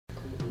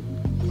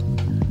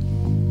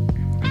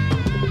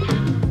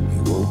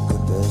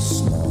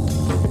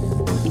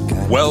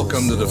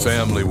Welcome to the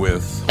family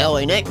with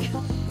Ellie Nick,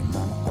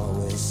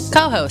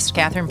 co-host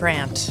Catherine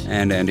Brandt,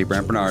 and Andy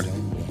Brandt Bernard.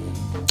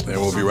 And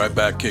we'll be right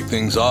back, kick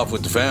things off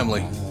with the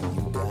family.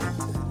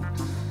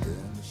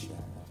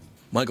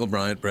 Michael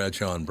Bryant,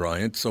 Bradshaw and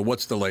Bryant. So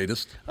what's the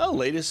latest? Well, the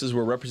latest is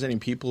we're representing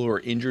people who are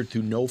injured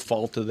through no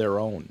fault of their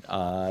own.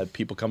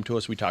 People come to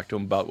us. We talk to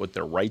them about what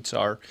their rights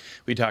are.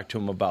 We talk to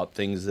them about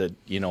things that,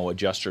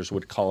 adjusters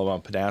would call them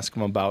up and ask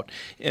them about.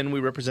 And we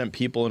represent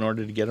people in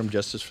order to get them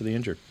justice for the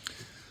injured.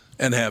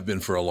 And have been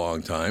for a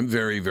long time.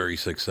 Very, very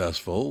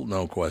successful,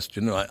 no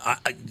question.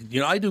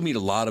 I do meet a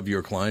lot of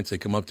your clients. They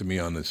come up to me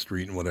on the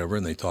street and whatever,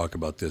 and they talk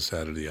about this,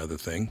 that, or the other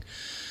thing.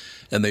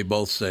 And they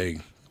both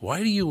say, why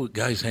do you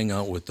guys hang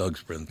out with Doug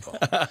Sprinthal?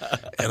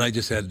 And I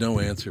just had no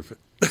answer for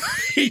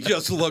He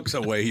just looks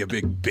away, you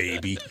big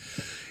baby.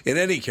 In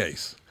any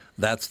case,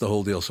 that's the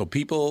whole deal. So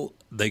people,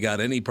 they got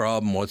any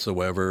problem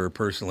whatsoever,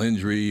 personal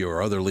injury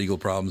or other legal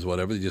problems,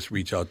 whatever, they just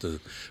reach out to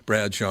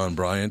Bradshaw and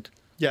Bryant.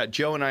 Yeah,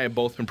 Joe and I have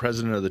both been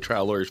president of the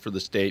trial lawyers for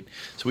the state,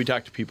 so we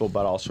talk to people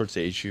about all sorts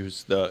of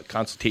issues. The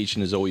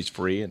consultation is always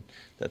free, and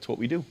that's what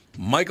we do.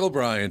 Michael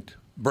Bryant,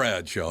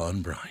 Bradshaw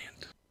and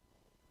Bryant.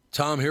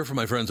 Tom here from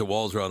my friends at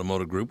Walzer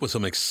Automotive Group with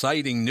some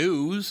exciting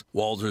news.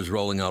 Walzer is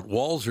rolling out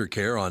Walzer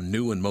Care on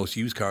new and most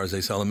used cars they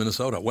sell in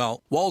Minnesota.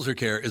 Well, Walzer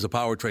Care is a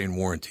powertrain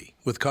warranty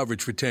with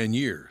coverage for 10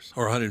 years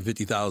or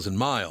 150,000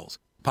 miles.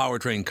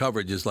 Powertrain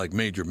coverage is like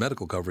major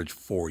medical coverage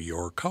for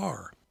your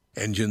car.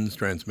 Engines,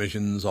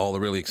 transmissions, all the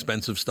really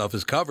expensive stuff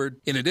is covered.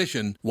 In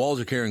addition,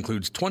 Walzer Care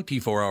includes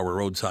 24-hour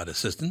roadside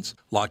assistance,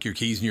 lock your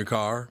keys in your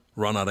car,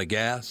 run out of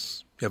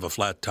gas, you have a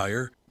flat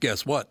tire.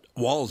 Guess what?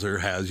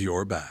 Walzer has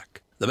your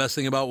back. The best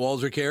thing about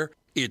Walzer Care,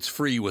 it's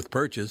free with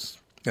purchase.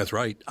 That's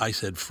right, I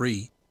said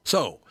free.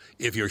 So,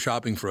 if you're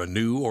shopping for a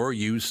new or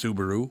used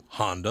Subaru,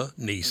 Honda,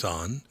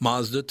 Nissan,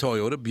 Mazda,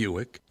 Toyota,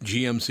 Buick,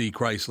 GMC,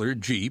 Chrysler,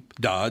 Jeep,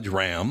 Dodge,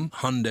 Ram,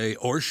 Hyundai,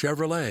 or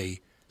Chevrolet,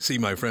 see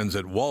my friends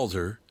at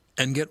Walzer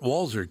and get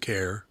Walzer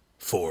Care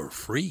for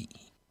free.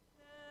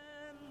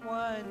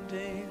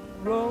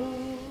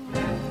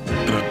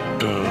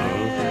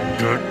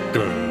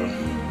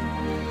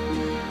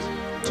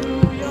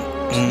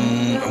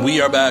 We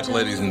are back,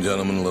 ladies and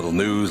gentlemen. A little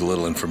news, a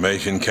little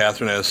information.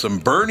 Catherine has some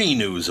Bernie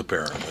news,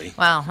 apparently.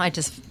 Well,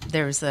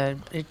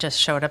 it just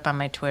showed up on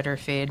my Twitter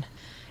feed.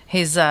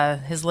 His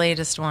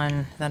latest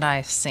one that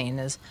I've seen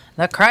is,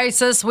 the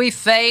crisis we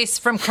face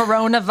from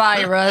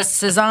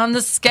coronavirus is on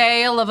the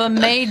scale of a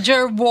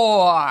major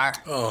war.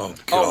 Oh,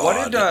 God.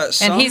 What did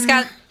and he's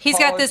got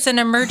this an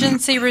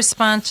emergency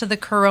response to the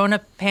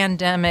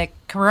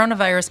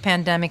coronavirus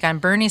pandemic on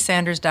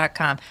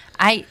BernieSanders.com.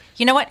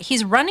 You know what?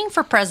 He's running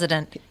for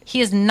president.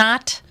 He is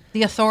not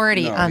the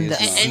authority on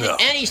this.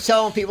 And he's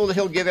telling people that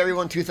he'll give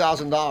everyone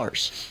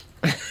 $2,000.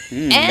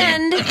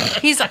 And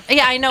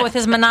I know, with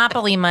his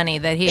monopoly money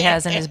that he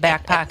has in his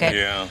back pocket.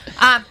 Yeah.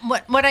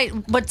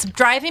 What's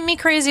driving me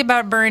crazy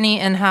about Bernie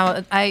and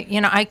how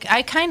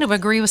I kind of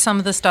agree with some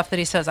of the stuff that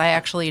he says. I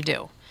actually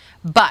do,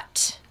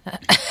 but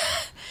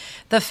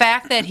the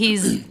fact that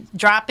he's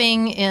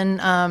dropping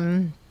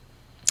in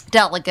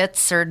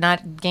delegates or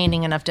not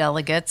gaining enough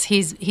delegates,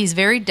 he's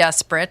very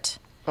desperate.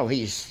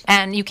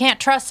 And you can't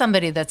trust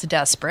somebody that's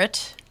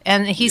desperate.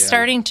 And he's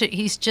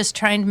just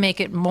trying to make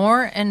it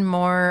more and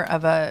more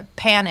of a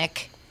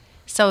panic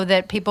so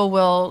that people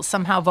will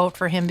somehow vote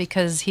for him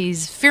because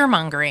he's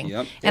fear-mongering.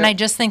 And I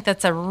just think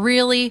that's a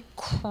really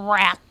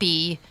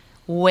crappy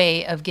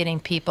way of getting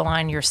people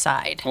on your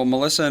side. Well,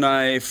 Melissa and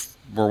I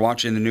were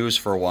watching the news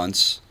for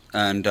once,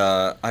 and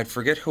I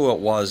forget who it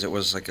was. It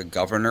was like a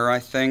governor, I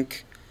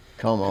think.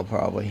 Como,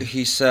 probably.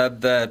 He said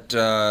that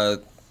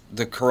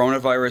the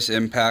coronavirus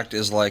impact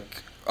is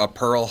like a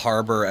Pearl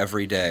Harbor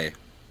every day.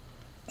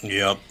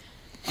 Yep.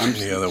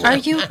 Are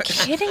you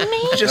kidding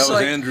me? That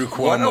was Andrew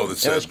Cuomo that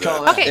said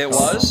that. Okay. It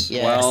was?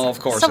 Yes. Well, of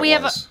course So it we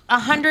have was.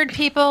 100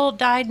 people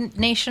died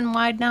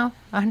nationwide now?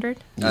 100?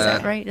 Is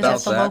that right? Is that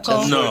the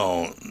local?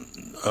 No,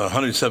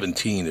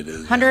 117 it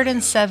is.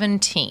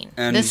 117.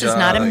 And, this is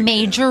not a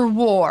major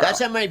war.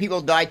 That's how many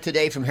people died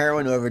today from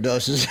heroin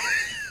overdoses.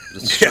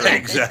 Yeah,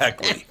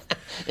 exactly.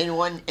 in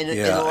one day.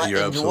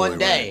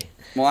 Right.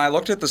 Well, I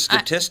looked at the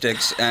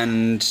statistics,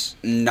 and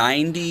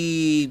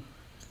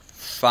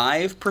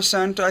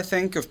 95%, I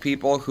think, of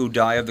people who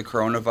die of the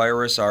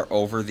coronavirus are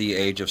over the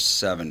age of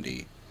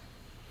 70.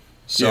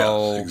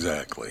 So, yes,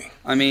 exactly.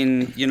 I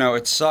mean,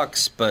 it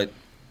sucks, but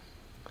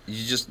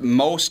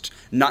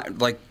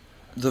the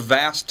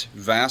vast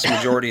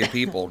majority of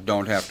people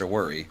don't have to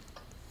worry.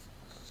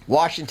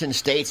 Washington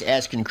State's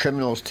asking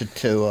criminals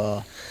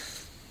to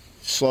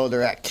slow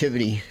their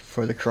activity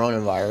for the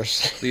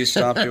coronavirus. Please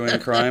stop doing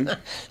crime.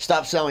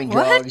 Stop selling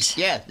drugs.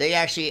 Yeah, they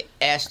actually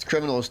asked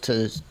criminals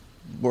to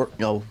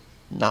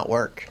not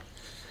work.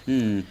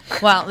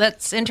 Well,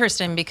 that's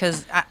interesting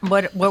because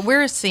what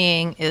we're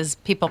seeing is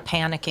people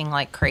panicking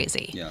like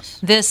crazy. Yes.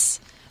 This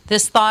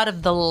thought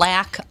of the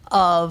lack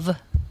of,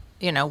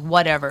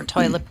 whatever,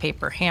 toilet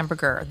paper,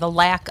 hamburger, the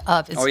lack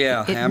of, it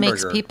hamburger.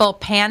 makes people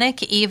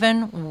panic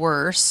even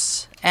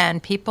worse,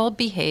 and people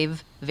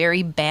behave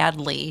very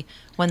badly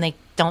when they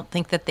don't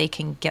think that they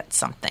can get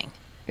something.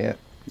 Yeah.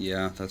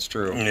 Yeah, that's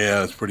true.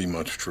 Yeah, it's pretty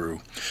much true.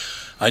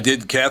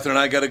 Catherine and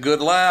I got a good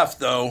laugh,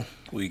 though.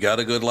 We got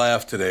a good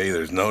laugh today.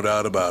 There's no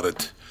doubt about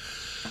it.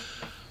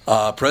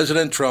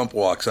 President Trump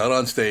walks out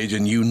on stage,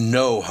 and you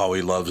know how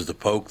he loves to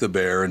poke the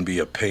bear and be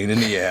a pain in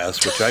the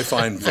ass, which I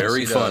find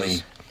very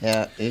funny.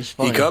 Yeah, it's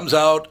funny. He comes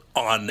out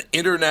on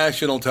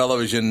international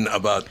television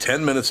about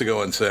 10 minutes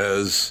ago and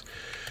says,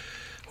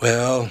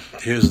 well,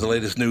 here's the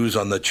latest news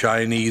on the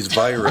Chinese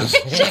virus.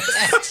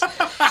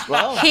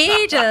 Well,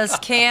 He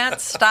just can't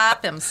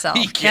stop himself,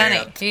 He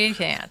can't. He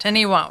can't, and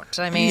he won't.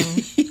 I mean,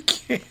 He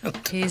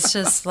can't. he's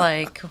just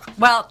like,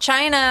 well,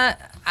 China,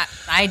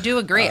 I do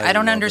agree. I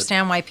don't love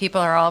understand why people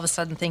are all of a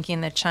sudden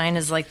thinking that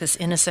China's like this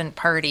innocent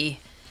party.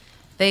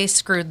 They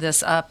screwed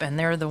this up, and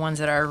they're the ones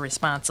that are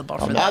responsible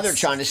for now this. they're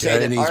trying to say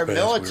that Chinese our password.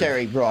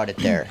 military brought it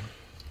there.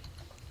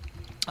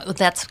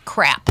 That's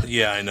crap.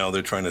 Yeah, I know.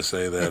 They're trying to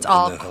say that. It's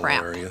all Isn't that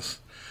crap. hilarious?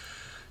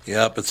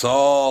 Yep, it's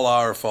all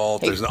our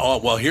fault.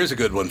 Well, here's a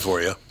good one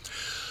for you.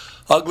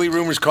 Ugly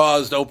rumors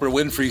caused Oprah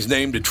Winfrey's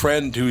name to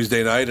trend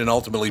Tuesday night and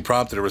ultimately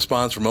prompted a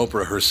response from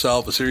Oprah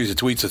herself. A series of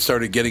tweets that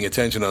started getting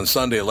attention on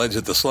Sunday alleged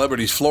that the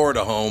celebrity's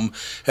Florida home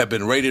had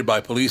been raided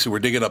by police who were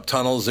digging up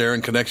tunnels there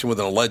in connection with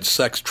an alleged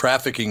sex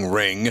trafficking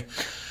ring.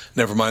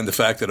 Never mind the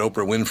fact that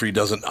Oprah Winfrey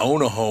doesn't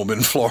own a home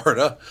in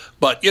Florida.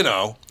 But, you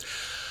know.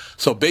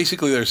 So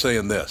basically they're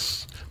saying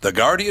this. The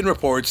Guardian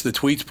reports the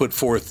tweets put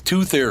forth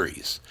two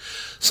theories.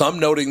 Some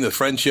noting the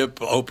friendship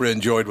Oprah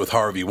enjoyed with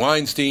Harvey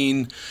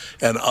Weinstein,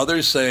 and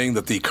others saying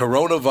that the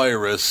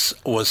coronavirus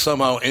was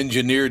somehow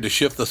engineered to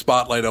shift the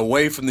spotlight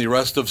away from the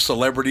rest of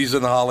celebrities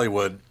in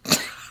Hollywood.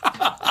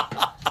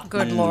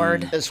 Good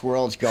Lord. This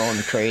world's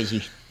going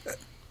crazy.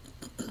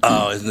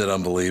 Oh, isn't it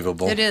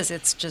unbelievable? It is.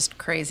 It's just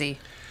crazy.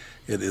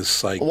 It is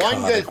psychotic.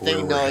 One good where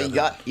thing, we're though,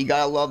 headed. you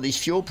gotta love these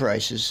fuel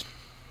prices.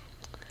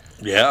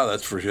 Yeah,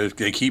 that's for sure.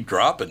 They keep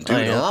dropping, too,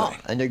 I know,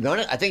 don't they?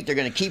 and I think they're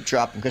gonna keep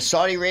dropping because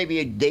Saudi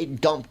Arabia, they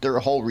dumped their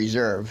whole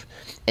reserve,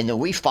 and then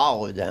we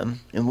followed them,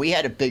 and we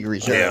had a big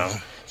reserve. Yeah.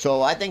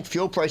 So I think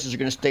fuel prices are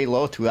gonna stay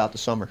low throughout the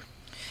summer.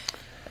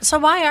 So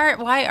why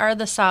are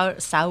the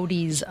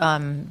Saudis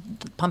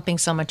pumping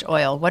so much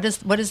oil? What is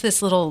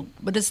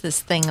this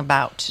thing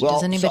about? Well,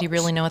 Does anybody so-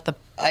 really know what the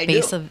I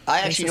base do. of? I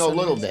actually basis know a of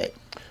little it is? bit.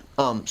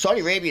 Saudi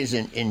Arabia is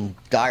in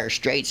dire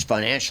straits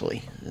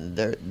financially.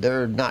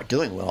 They're not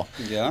doing well.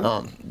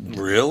 Yeah?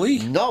 Really?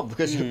 No,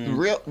 because we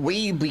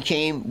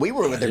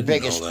were their didn't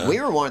biggest. know that.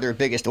 We were one of their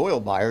biggest oil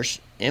buyers,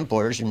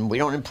 importers, and we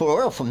don't import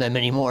oil from them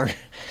anymore.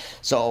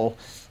 So,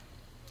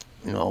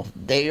 you know,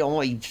 they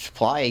only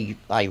supply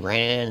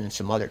Iran and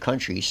some other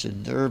countries. So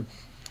they're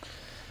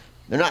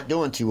not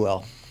doing too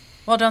well.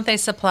 Well, don't they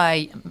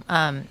supply?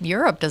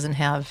 Europe doesn't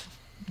have.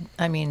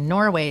 I mean,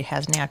 Norway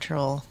has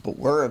natural. But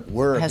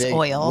we're Has a big,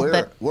 oil, We're,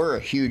 but- we're a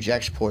huge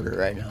exporter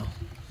right now.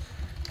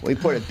 We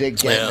put a big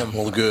dent Yeah, in them.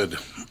 well, good.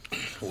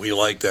 We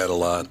like that a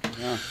lot.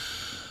 Yeah.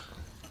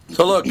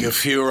 So look,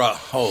 if you're,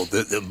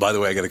 by the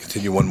way, I got to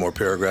continue one more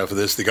paragraph of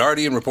this. The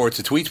Guardian reports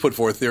the tweets put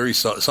forth theories,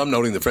 some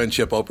noting the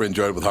friendship Oprah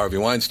enjoyed with Harvey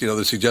Weinstein,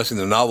 others suggesting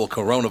the novel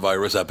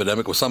coronavirus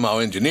epidemic was somehow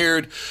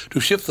engineered to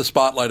shift the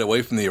spotlight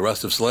away from the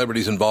arrest of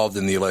celebrities involved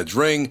in the alleged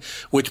ring,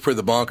 which, per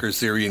the bonkers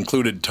theory,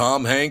 included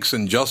Tom Hanks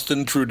and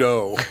Justin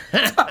Trudeau.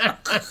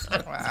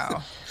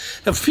 Wow.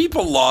 Have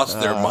people lost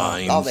their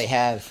minds? Oh, they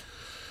have.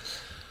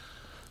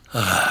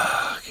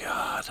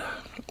 God,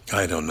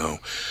 I don't know.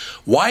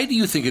 Why do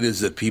you think it is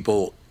that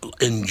people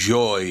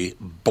enjoy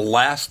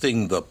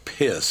blasting the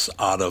piss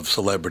out of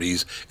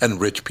celebrities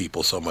and rich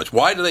people so much?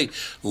 Why do they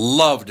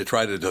love to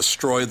try to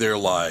destroy their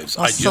lives?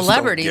 Well, I just don't get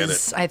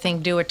celebrities, it. I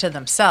think, do it to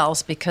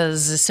themselves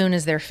because as soon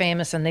as they're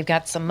famous and they've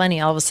got some money,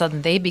 all of a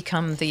sudden they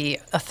become the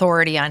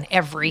authority on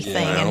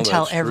everything Yeah, and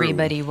tell that's true.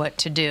 everybody what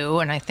to do.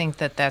 And I think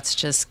that that's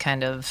just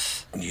kind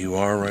of. You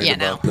are right You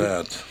about know.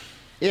 that.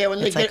 Yeah, when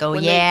they It's get like, oh,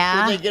 when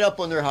yeah? they get up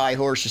on their high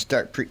horse and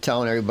start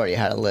telling everybody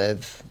how to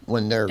live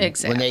when they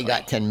Exactly.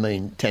 got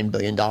 $10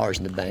 billion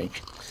in the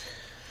bank.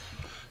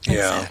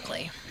 Yeah.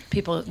 Exactly.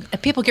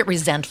 People get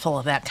resentful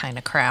of that kind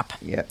of crap.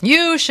 Yeah.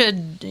 You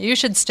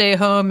should stay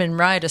home and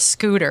ride a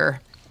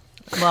scooter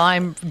while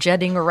I'm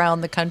jetting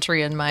around the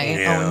country in my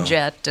Yeah. own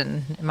jet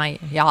and my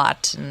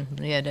yacht and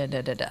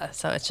da.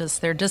 So it's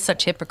just they're just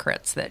such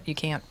hypocrites that you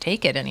can't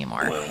take it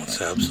anymore. Well, it's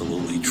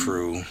absolutely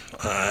true.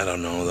 I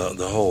don't know.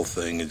 The whole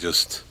thing is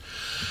just...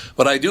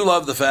 But I do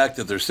love the fact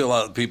that there's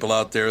still people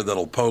out there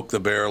that'll poke the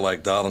bear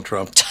like Donald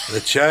Trump.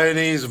 The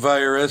Chinese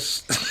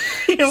virus.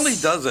 He only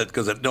does it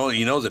because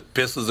he knows it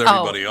pisses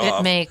everybody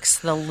off. It makes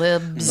the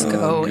libs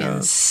go God.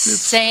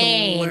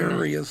 insane. It's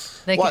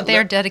hilarious.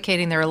 They're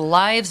dedicating their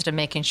lives to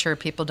making sure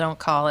people don't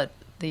call it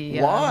the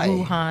Why?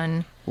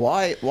 Wuhan.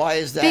 Why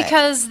is that?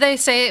 Because they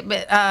say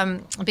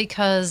they're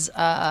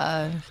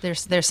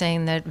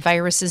saying that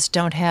viruses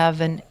don't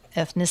have an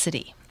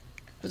ethnicity.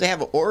 They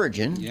have an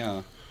origin.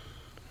 Yeah.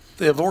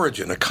 They have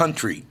origin, a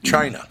country,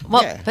 China.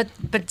 Well, Yeah. but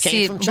Came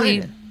see, from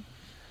China.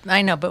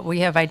 I know, but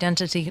we have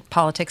identity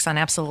politics on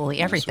absolutely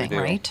everything, do.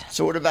 right?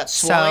 So what about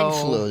swine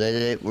So- flu?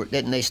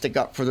 Didn't they stick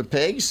up for the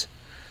pigs?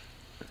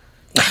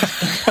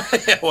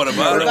 Yeah, what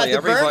about What it? about the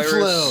Every bird virus-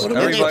 flu? every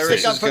Didn't they virus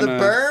stick up is for the gonna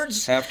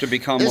birds? have to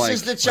become This like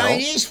is the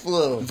Chinese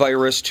flu.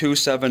 virus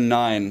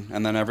 279,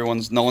 and then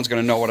no one's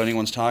going to know what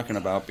anyone's talking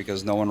about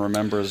because no one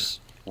remembers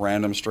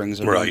random strings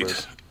of Right.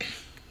 numbers.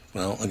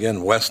 Well,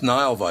 again, West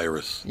Nile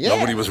virus. Yeah.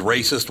 Nobody was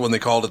racist when they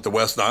called it the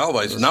West Nile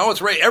virus. Now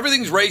it's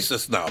everything's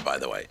racist now, by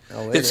the way.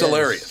 Oh, it's it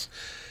hilarious.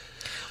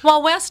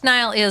 Well, West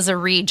Nile is a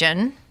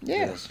region,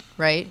 Yes.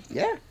 right?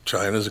 Yeah.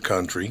 China's a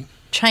country.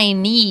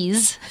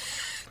 Chinese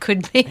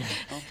could be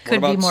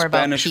about more about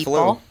Spanish people.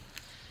 flu?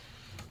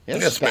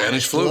 Yes, Yeah,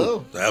 Spanish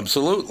flu.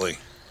 Absolutely.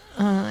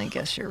 I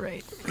guess you're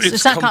right. It's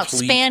It's not called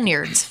complete-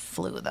 Spaniards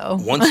flu, though.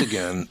 Once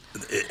again,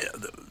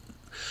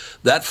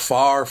 that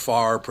far,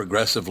 far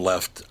progressive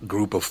left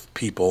group of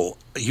people,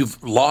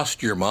 you've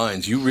lost your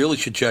minds. You really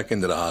should check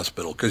into the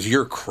hospital because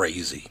you're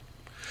crazy.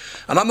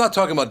 And I'm not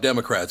talking about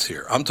Democrats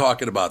here. I'm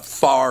talking about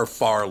far,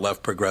 far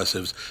left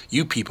progressives.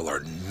 You people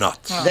are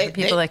nuts. Well, They- the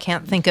people they- that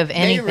can't think of They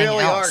anything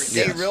really else. are.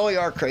 They Yes. really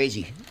are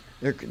crazy.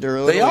 They're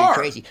literally are.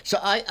 crazy. So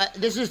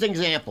this is an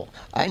example.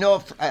 I know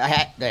if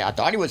I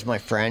thought he was my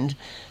friend,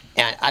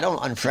 and I don't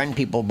unfriend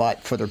people,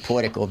 but for their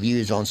political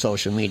views on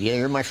social media.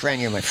 You're my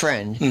friend. You're my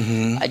friend.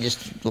 Mm-hmm. I just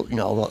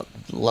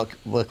look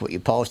what you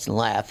post and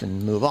laugh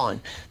and move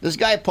on. This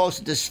guy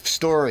posted this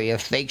story, a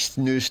fake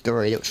news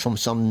story that was from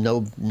some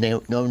no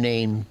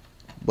name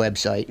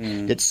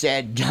website that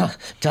said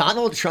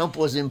Donald Trump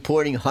was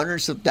importing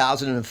hundreds of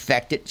thousands of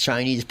infected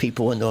Chinese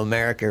people into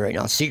America right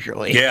now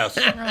secretly. Yes.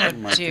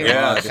 Oh, dear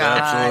Yes,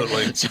 God.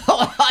 absolutely. So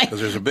Because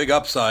there's a big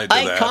upside to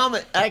that.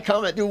 I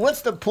comment, dude,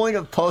 what's the point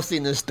of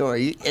posting this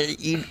story?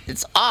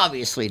 It's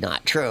obviously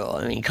not true.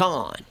 I mean, come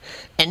on.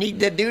 And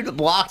the dude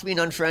blocked me and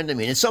unfriended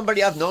me. And it's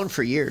somebody I've known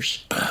for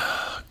years.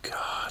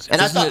 God.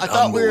 And I Isn't it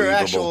thought we were unbelievable?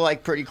 actually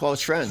like pretty close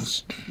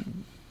friends.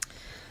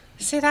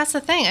 See, that's the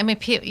thing. I mean,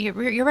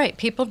 you're right.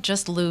 People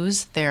just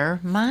lose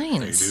their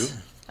minds.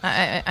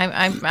 They do.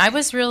 I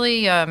was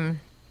really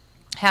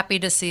happy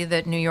to see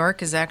that New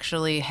York is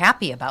actually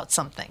happy about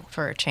something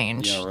for a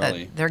change. Yeah,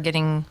 really. That they're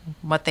getting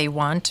what they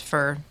want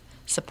for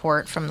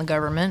support from the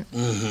government.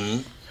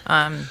 Mm-hmm.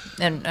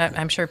 And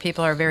I'm sure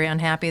people are very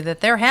unhappy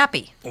that they're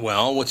happy.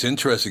 Well, what's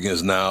interesting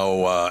is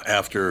now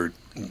after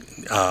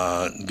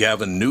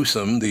Gavin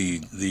Newsom,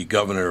 the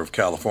governor of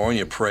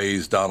California,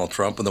 praised Donald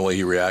Trump and the way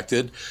he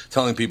reacted,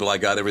 telling people I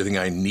got everything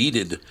I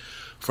needed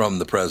from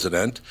the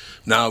president.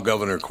 Now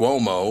Governor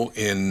Cuomo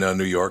in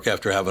New York,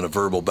 after having a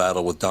verbal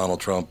battle with Donald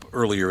Trump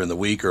earlier in the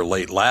week or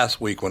late last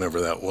week,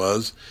 whenever that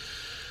was,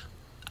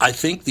 I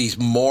think these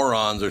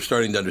morons are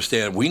starting to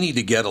understand we need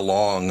to get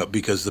along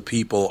because the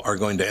people are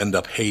going to end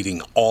up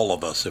hating all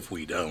of us if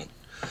we don't.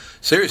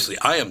 Seriously,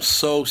 I am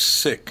so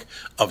sick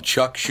of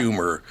Chuck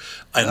Schumer,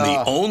 and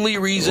the only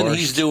reason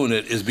he's doing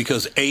it is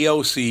because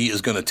AOC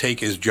is going to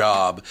take his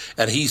job,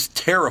 and he's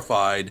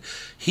terrified.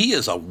 He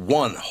is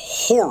one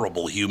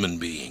horrible human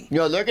being. You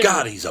know, they're gonna-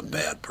 God, he's a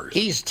bad person.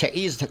 He's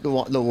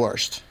the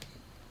worst.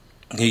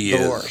 He the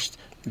is worst.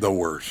 the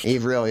worst. He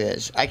really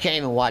is. I can't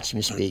even watch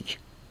him speak.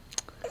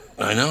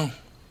 I know.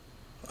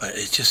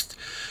 It's just,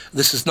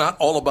 this is not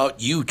all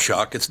about you,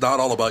 Chuck. It's not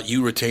all about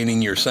you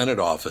retaining your Senate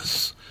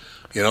office.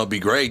 You know, it'd be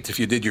great if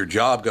you did your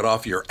job, got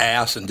off your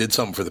ass, and did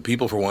something for the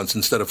people for once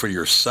instead of for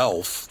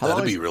yourself.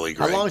 That'd be really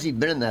great. How long has he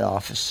been in that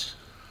office?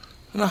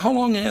 Now, how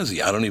long has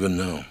he? I don't even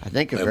know. I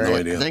think a have very, no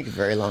idea. I think a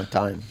very long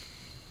time.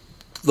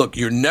 Look,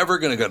 you're never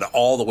going to get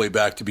all the way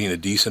back to being a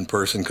decent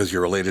person because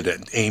you're related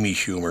to Amy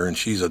Schumer, and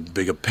she's as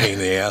big a pain in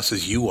the ass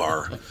as you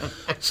are.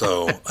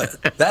 So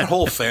that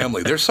whole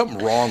family, there's something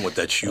wrong with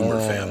that Schumer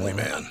family,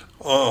 man.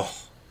 Oh.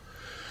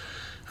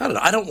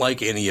 I don't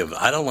like any of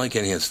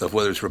that stuff.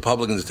 Whether it's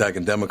Republicans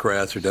attacking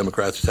Democrats or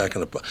Democrats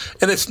attacking,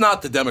 and it's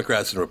not the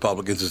Democrats and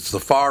Republicans. It's the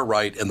far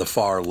right and the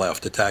far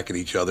left attacking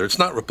each other. It's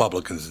not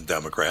Republicans and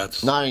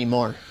Democrats. Not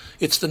anymore.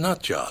 It's the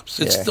nut jobs.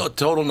 It's Yeah. the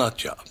total nut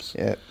jobs.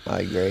 Yeah, I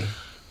agree.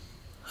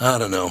 I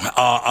don't know.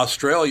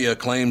 Australia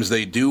claims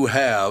they do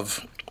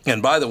have,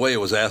 and by the way,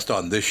 it was asked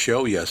on this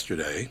show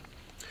yesterday.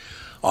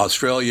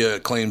 Australia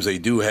claims they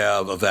do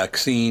have a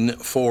vaccine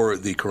for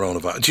the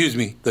coronavirus. Excuse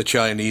me, the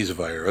Chinese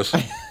virus,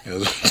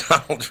 as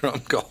Donald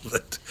Trump called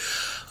it.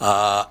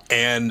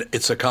 And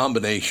it's a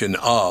combination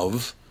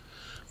of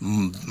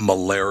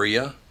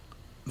malaria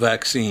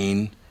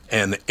vaccine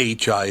and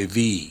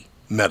HIV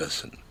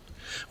medicine,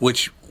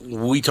 which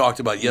we talked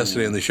about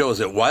yesterday in the show. Is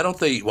that why don't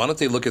they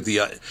look at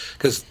the?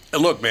 Because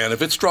look, man,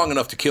 if it's strong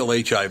enough to kill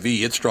HIV,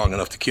 it's strong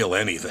enough to kill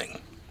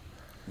anything.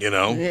 You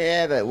know?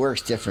 Yeah, but it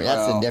works different.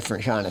 That's a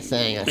different kind of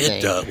thing, I think.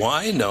 It does.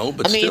 Why? No,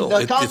 but I mean, still,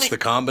 it's the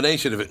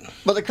combination of it.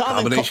 Well, the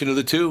combination of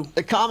the two.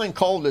 The common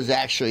cold is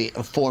actually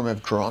a form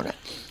of corona.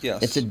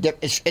 Yes.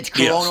 It's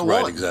Corona 1.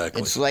 right,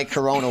 exactly. It's like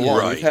Corona 1.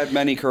 Right. We've had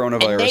many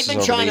coronaviruses And they've been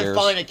over trying the to years.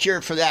 find a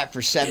cure for that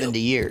for 70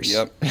 years.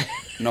 Yep.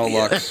 No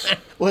luck.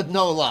 With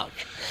no luck.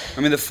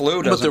 I mean, the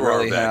flu doesn't there are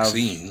really have,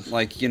 vaccines.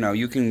 like,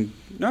 you can,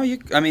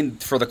 I mean,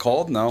 for the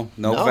cold, no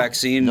No.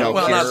 vaccine, no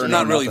Well, cure,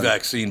 not no really nothing.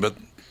 vaccine, but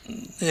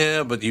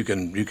but you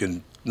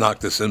can knock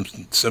the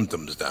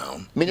symptoms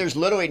down. I mean, there's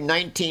literally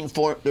 19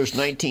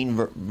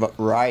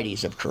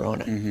 varieties of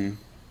corona. Mm-hmm.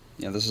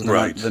 Yeah, this is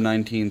Right. the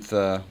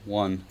 19th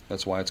one.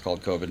 That's why it's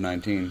called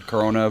COVID-19.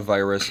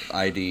 Coronavirus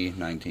ID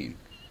 19,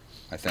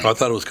 I think. I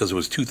thought it was because it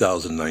was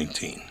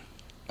 2019.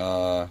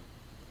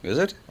 Is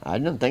it? I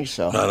don't think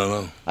so. I don't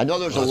know. I know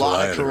there's a That's what lot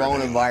I of had written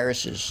down.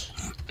 coronaviruses,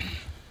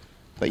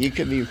 but you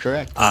could be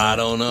correct. I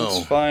don't Let's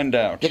know. find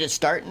out. Did it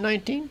start in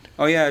 19?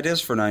 Oh, yeah, it is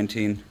for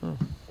 19.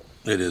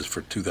 It is for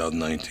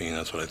 2019.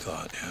 That's what I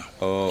thought, yeah.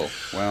 Oh,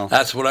 well.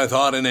 That's what I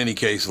thought in any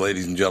case,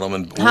 ladies and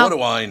gentlemen. How- What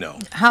do I know?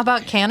 How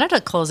about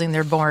Canada closing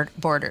their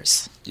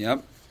borders?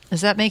 Yep.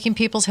 Is that making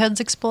people's heads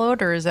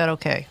explode, or is that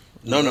okay?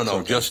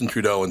 No. Justin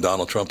Trudeau and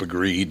Donald Trump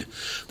agreed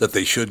that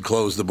they should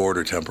close the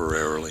border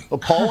temporarily. Well,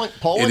 Poland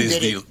It is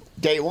did it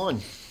day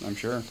one. I'm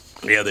sure.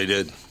 Yeah, they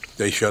did.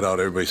 They shut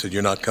out everybody, said,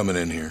 you're not coming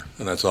in here.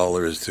 And that's all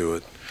there is to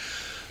it.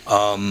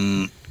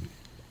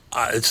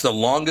 It's the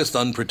longest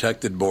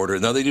unprotected border.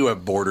 Now, they do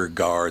have border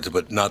guards,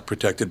 but not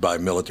protected by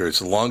military. It's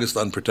the longest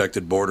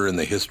unprotected border in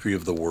the history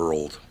of the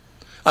world.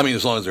 I mean,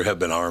 as long as there have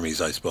been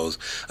armies, I suppose.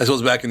 I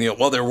suppose back in the...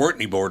 Well, there weren't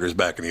any borders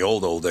back in the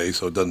old days,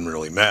 so it doesn't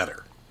really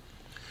matter.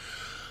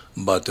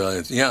 But,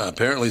 yeah,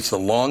 apparently it's the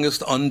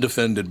longest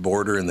undefended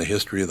border in the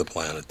history of the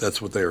planet. That's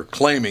what they're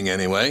claiming,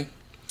 anyway.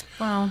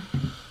 Well,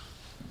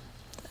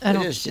 It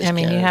is just I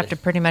mean, you Canada. have to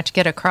pretty much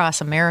get across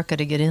America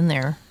to get in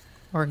there,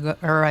 or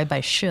ride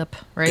by ship,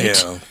 right?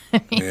 Yeah,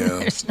 I mean, yeah.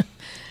 There's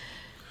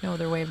no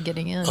other way of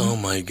getting in. Oh,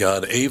 my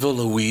God. Ava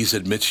Louise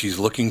admits she's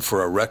looking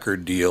for a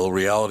record deal,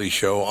 reality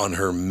show on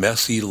her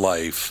messy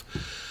life.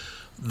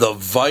 The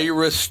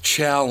Virus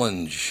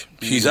Challenge.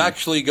 She's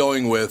actually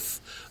going with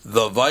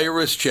the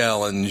Virus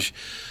Challenge.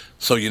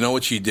 So you know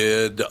what she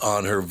did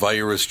on her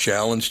Virus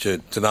Challenge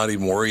to not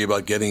even worry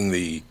about getting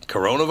the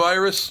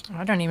coronavirus?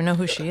 I don't even know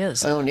who she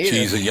is. I don't either.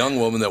 She's a young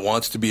woman that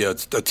wants to be a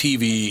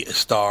TV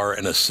star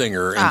and a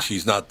singer, and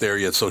she's not there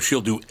yet, so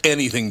she'll do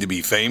anything to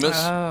be famous.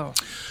 Oh.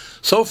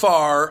 So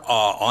far,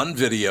 on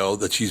video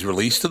that she's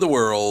released to the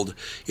world,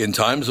 in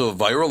times of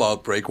a viral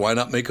outbreak, why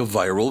not make a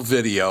viral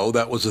video?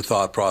 That was the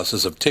thought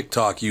process of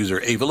TikTok user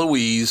Ava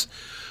Louise,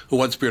 who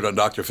once appeared on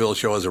Dr. Phil's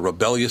show as a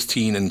rebellious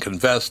teen and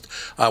confessed,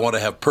 I want to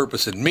have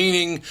purpose and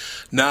meaning.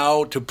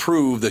 Now, to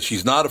prove that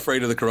she's not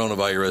afraid of the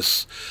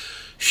coronavirus,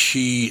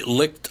 she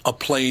licked a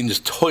plane's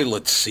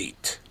toilet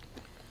seat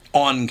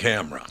on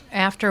camera.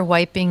 After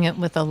wiping it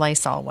with a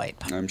Lysol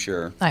wipe. I'm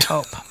sure. I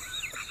hope.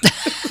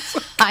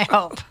 I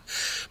hope.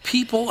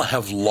 People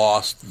have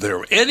lost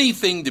their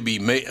anything to be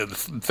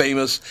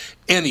famous,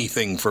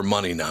 anything for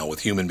money now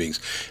with human beings.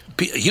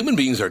 Human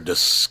beings are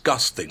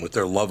disgusting with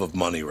their love of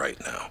money right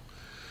now.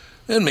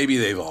 And maybe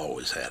they've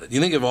always had it. You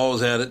think they've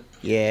always had it?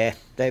 Yeah,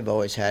 they've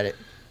always had it.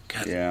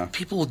 God, Yeah.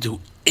 people will do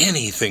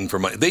anything for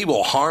money. They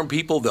will harm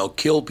people, they'll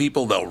kill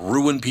people, they'll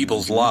ruin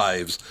people's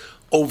lives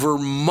over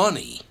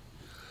money.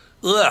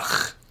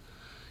 Ugh.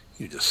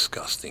 You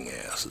disgusting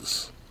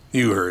asses.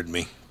 You heard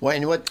me. Well,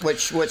 and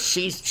what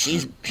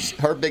she's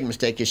her big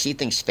mistake is she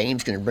thinks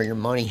fame's going to bring her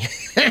money.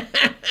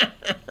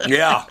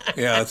 Yeah,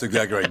 that's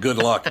exactly right. Good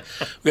luck.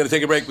 We've got to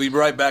take a break. We'll be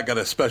right back. Got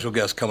a special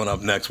guest coming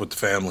up next with the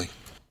family.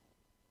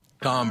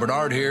 Tom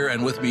Bernard here,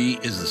 and with me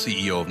is the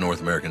CEO of North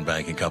American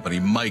Banking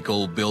Company,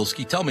 Michael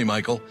Bilski. Tell me,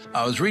 Michael,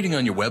 I was reading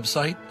on your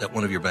website that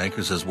one of your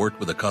bankers has worked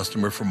with a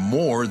customer for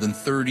more than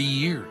 30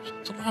 years.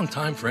 It's a long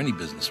time for any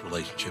business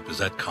relationship. Is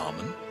that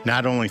common?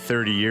 Not only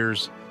 30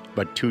 years,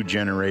 but 2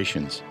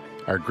 generations.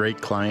 Our great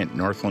client,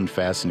 Northland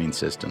Fastening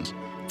Systems.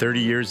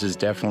 30 years is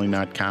definitely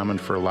not common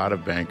for a lot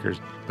of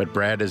bankers, but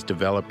Brad has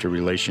developed a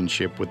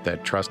relationship with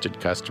that trusted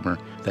customer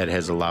that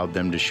has allowed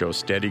them to show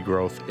steady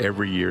growth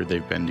every year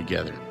they've been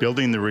together.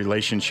 Building the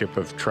relationship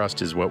of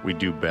trust is what we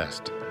do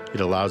best.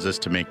 It allows us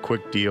to make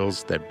quick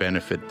deals that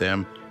benefit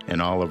them and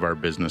all of our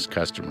business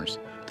customers.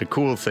 The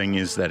cool thing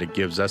is that it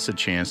gives us a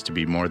chance to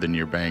be more than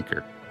your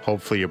banker,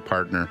 hopefully a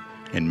partner,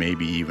 and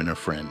maybe even a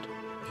friend.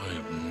 I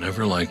have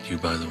never liked you,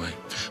 by the way.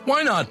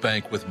 Why not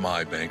bank with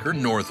my banker,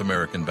 North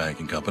American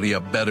Banking Company, a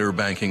better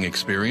banking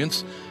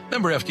experience?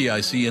 Member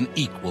FDIC, an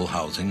equal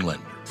housing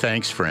lender.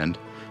 Thanks, friend.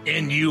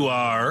 And you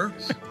are?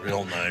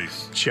 Real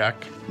nice. Chuck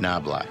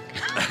Knobloch.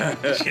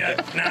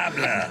 Chuck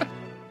Knobloch.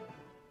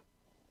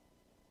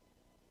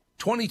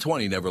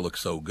 2020 never looked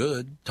so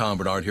good. Tom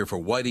Bernard here for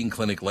Whiting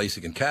Clinic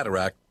LASIK and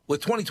Cataract.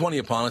 With 2020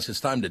 upon us, it's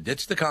time to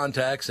ditch the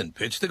contacts and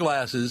pitch the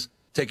glasses.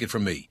 Take it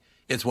from me.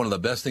 It's one of the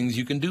best things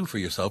you can do for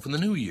yourself in the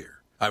new year.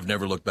 I've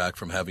never looked back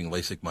from having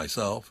LASIK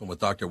myself, and with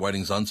Dr.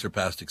 Whiting's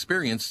unsurpassed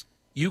experience,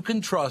 you can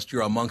trust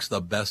you're amongst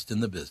the best in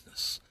the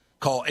business.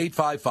 Call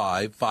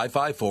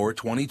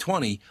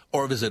 855-554-2020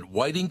 or visit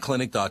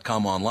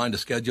whitingclinic.com online to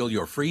schedule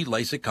your free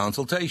LASIK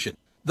consultation.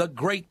 The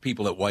great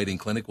people at Whiting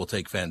Clinic will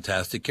take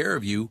fantastic care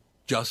of you,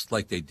 just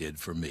like they did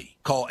for me.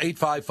 Call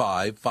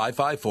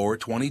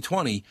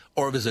 855-554-2020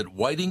 or visit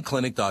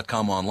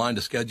whitingclinic.com online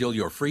to schedule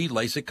your free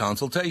LASIK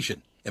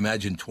consultation.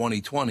 Imagine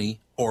 2020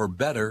 or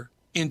better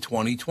in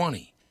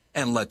 2020.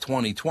 And let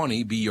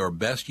 2020 be your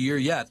best year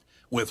yet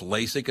with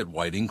LASIK at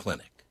Whiting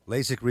Clinic.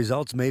 LASIK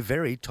results may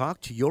vary. Talk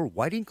to your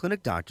Whiting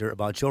Clinic doctor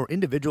about your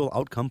individual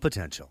outcome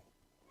potential.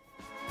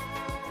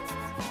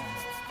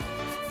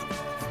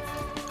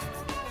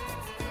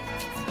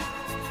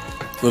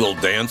 Little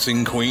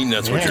dancing queen,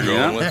 that's what you're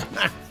going with?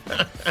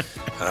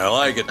 I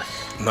like it.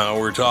 Now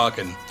we're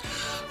talking.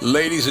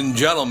 Ladies and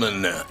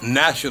gentlemen,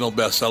 national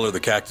bestseller, The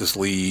Cactus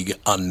League,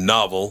 a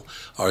novel.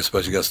 Our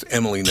special guest,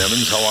 Emily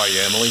Nemens. How are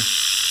you, Emily?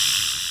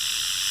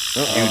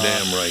 You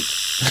damn right.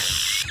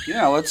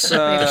 Yeah, let's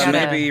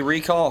maybe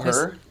recall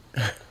her.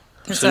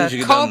 There's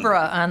a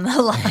cobra on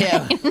the line.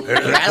 Yeah.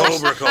 There's a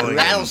cobra calling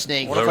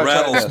rattlesnake. in. The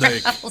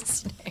rattlesnake.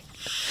 Rattlesnake.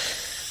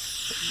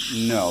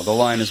 No, the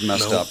line is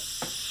messed up.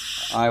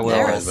 I will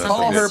There is call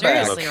something her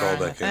back. seriously Call wrong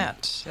back with in.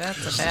 that.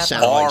 That's a bad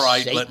Sound one. All like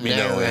right, Satan let me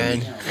there, know,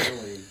 man.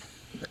 Andy.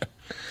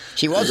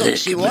 She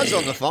was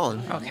on the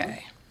phone.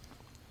 Okay.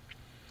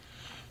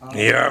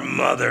 Your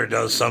mother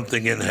does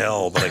something in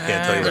hell, but I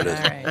can't tell you what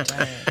it is. All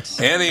right.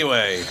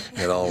 Anyway,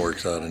 it all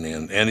works out in the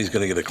end. Andy's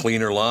going to get a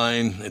cleaner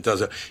line. It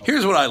does.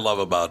 Here's what I love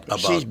about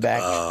She's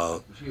back.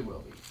 She will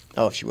be.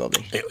 Oh, she will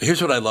be.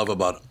 Here's what I love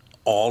about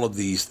all of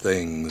these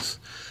things,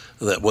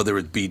 that whether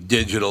it be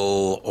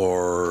digital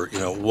or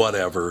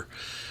whatever,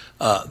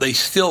 they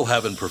still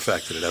haven't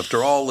perfected it.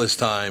 After all this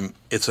time,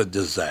 it's a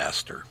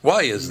disaster.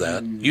 Why is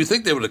that? You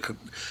think they would have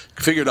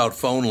figured out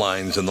phone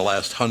lines in the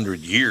last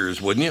 100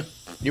 years, wouldn't you?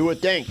 You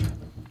would think.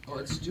 Well,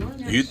 it's doing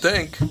it. You'd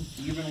think.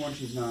 Even when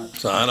she's not.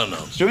 So I don't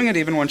know. It's doing it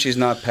even when she's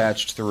not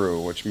patched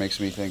through, which makes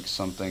me think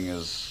something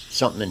is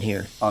Something in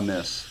here.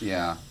 amiss.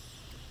 Yeah.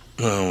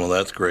 Oh, well,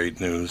 that's great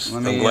news.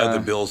 Let me, I'm glad the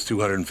bill's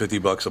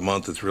 $250 a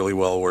month. It's really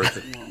well worth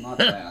it. Well, not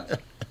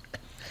that.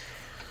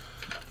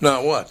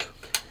 Not what?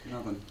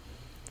 Nothing.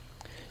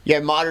 Yeah,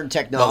 modern Well,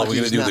 technology. we're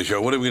going to do the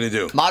show. What are we going to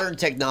do? Modern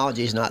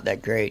technology is not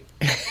that great.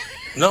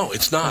 No,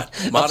 it's not.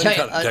 Modern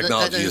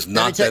technology is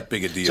not that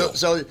big a deal.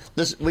 So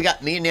this, me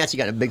and Nancy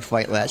got in a big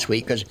fight last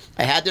week because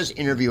I had this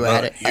interview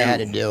I had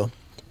to do,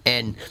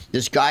 and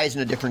this guy is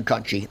in a different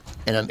country,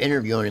 and I'm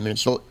interviewing him, and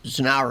it's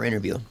an hour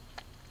interview,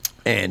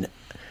 and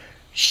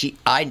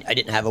I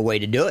didn't have a way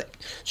to do it.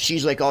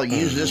 She's like, "I'll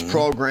use this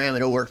program;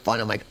 it'll work fine."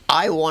 I'm like,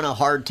 "I want a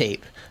hard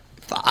tape.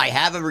 I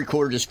have a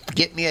recorder. Just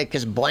get me a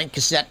blank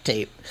cassette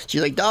tape." She's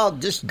like, "Oh,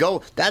 just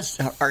go. That's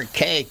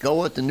archaic.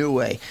 Go with the new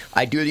way."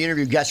 I do the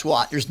interview. Guess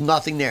what? There's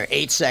nothing there.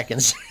 8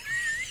 seconds.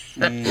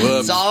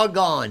 It's all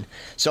gone.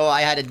 So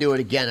I had to do it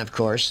again, of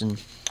course,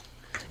 and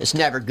it's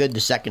never good the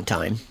second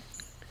time.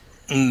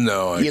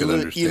 No, I can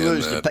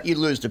understand that. You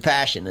lose the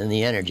passion and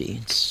the energy.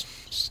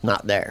 It's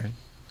not there.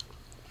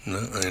 No,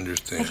 I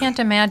understand. I can't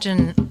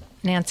imagine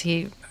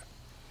Nancy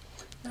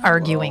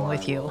arguing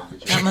with you.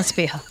 That must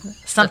be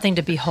something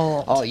to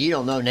behold. Oh, you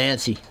don't know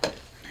Nancy.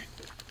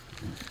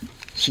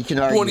 She can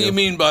argue. What do you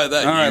mean by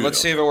that? All right, let's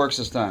see if it works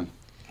this time.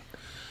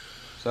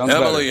 Sounds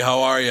Emily, better.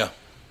 how are you?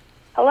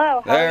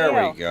 Hello. How There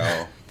are you? we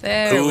go.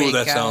 There we Ooh,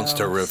 that go. sounds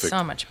terrific.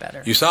 So much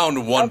better. You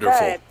sound wonderful.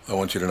 good. I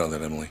want you to know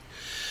that, Emily.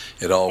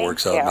 It all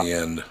works out in the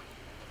end.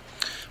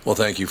 Well,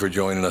 thank you for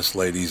joining us,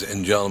 ladies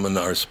and gentlemen.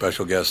 Our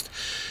special guest,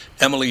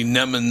 Emily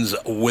Nemens,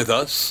 with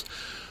us.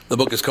 The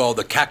book is called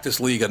The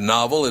Cactus League, a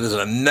novel. It is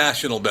a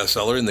national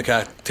bestseller. In the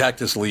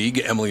Cactus League,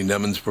 Emily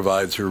Nemens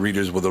provides her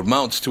readers with what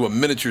amounts to a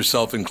miniature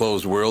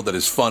self-enclosed world that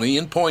is funny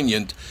and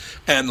poignant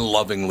and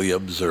lovingly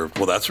observed.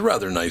 Well, that's a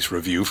rather nice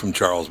review from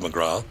Charles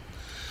McGraw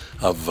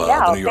of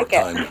the New York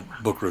Times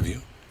Book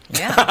Review.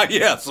 Yeah.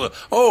 Yes.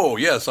 Oh,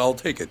 yes, I'll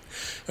take it.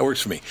 That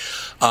works for me.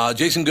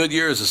 Jason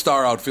Goodyear is a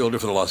star outfielder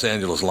for the Los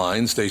Angeles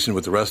Line, stationed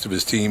with the rest of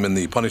his team in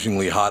the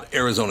punishingly hot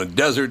Arizona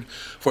desert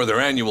for their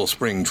annual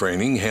spring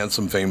training.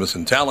 Handsome, famous,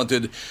 and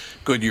talented,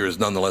 Goodyear is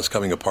nonetheless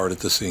coming apart at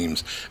the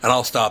seams. And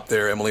I'll stop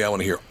there. Emily, I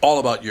want to hear all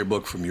about your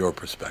book from your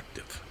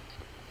perspective.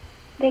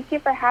 Thank you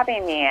for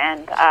having me.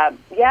 And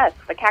yes,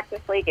 the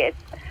Cactus League is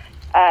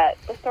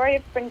the story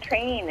of spring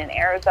training in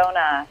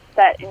Arizona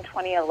set in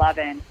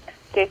 2011.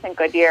 Jason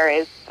Goodyear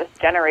is this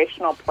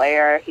generational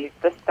player. He's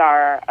the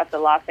star of the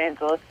Los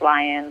Angeles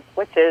Lions,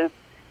 which is,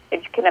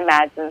 if you can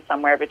imagine,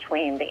 somewhere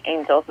between the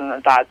Angels and the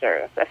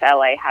Dodgers, if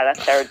LA had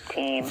a third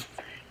team.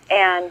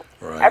 And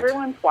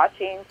everyone's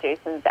watching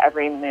Jason's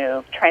every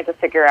move, trying to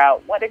figure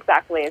out what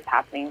exactly is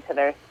happening to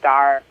their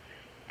star.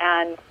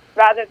 And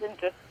rather than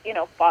just,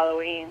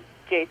 following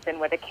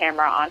Jason with a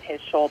camera on his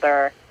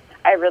shoulder,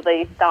 I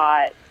really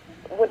thought,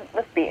 wouldn't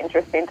this be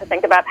interesting to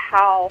think about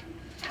how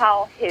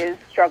his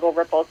struggle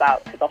ripples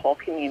out to the whole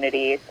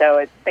community. So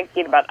it's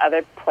thinking about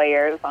other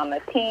players on the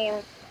team,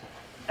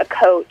 a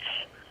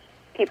coach,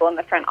 people in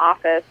the front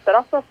office, but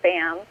also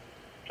fans,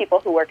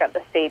 people who work at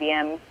the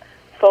stadium,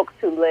 folks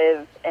who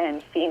live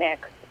in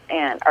Phoenix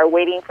and are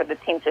waiting for the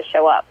team to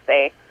show up.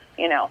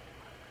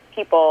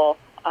 People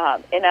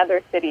in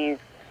other cities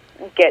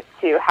get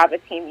to have a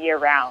team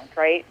year-round,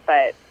 right?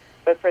 But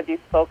for these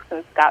folks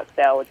in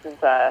Scottsdale, which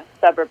is a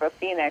suburb of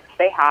Phoenix,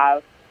 they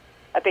have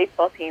a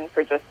baseball team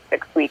for just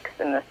 6 weeks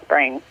in the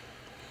spring,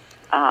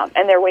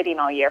 and they're waiting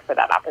all year for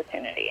that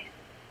opportunity.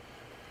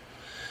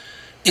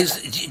 Do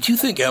you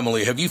think,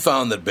 Emily, have you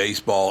found that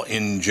baseball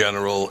in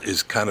general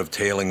is kind of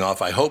tailing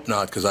off? I hope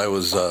not, because I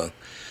was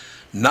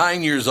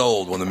 9 years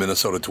old when the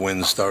Minnesota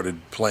Twins started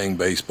playing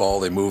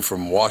baseball. They moved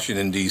from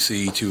Washington,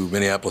 D.C. to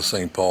Minneapolis,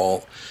 St.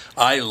 Paul.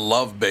 I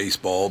love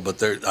baseball,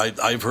 but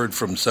I've heard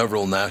from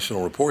several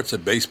national reports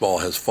that baseball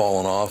has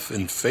fallen off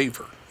in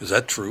favor. Is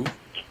that true?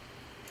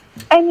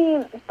 I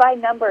mean, by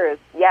numbers,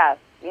 yes.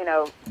 You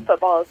know,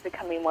 football is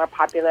becoming more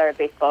popular.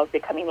 Baseball is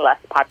becoming less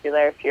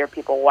popular. Fewer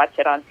people watch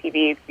it on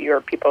TV.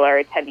 Fewer people are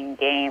attending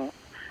games.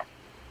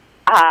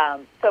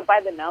 So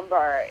by the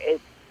number,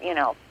 it's, you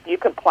know, you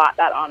could plot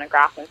that on a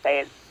graph and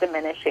say it's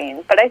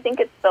diminishing. But I think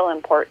it's still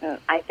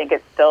important. I think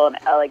it's still an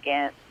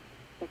elegant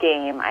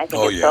game. I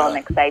think it's still an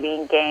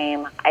exciting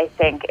game. I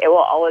think it will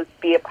always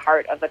be a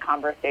part of the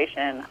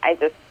conversation.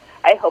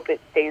 I hope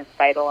it stays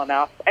vital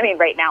enough. I mean,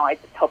 right now, I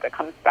just hope it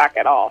comes back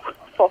at all.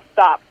 Full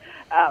stop.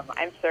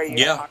 I'm sure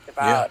you talked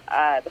about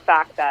the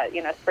fact that,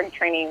 you know, spring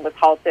training was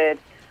halted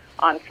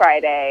on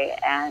Friday,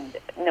 and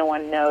no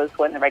one knows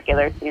when the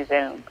regular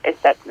season is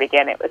set to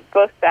begin. It was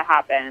supposed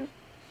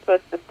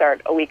to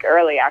start a week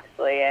early,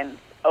 actually, and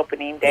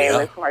opening day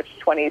was March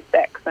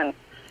 26th, and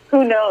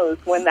who knows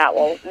when that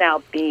will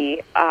now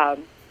be.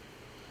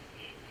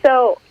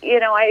 So, you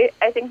know, I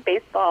think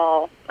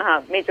baseball,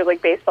 Major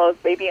League Baseball, is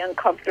maybe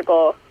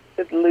uncomfortable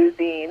with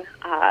losing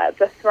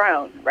the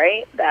throne,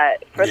 right?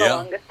 That for the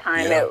longest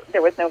time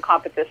there was no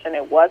competition.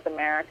 It was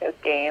America's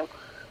game.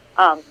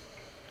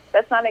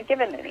 That's not a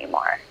given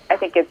anymore. I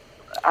think it's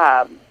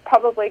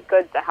probably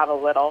good to have a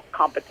little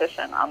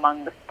competition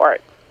among the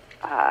sports.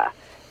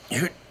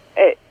 It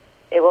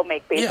will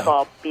make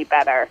baseball be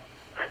better.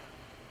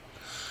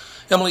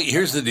 Emily,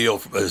 here's the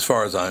deal as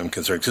far as I'm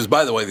concerned. Because,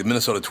 by the way, the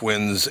Minnesota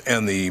Twins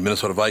and the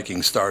Minnesota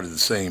Vikings started the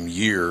same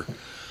year,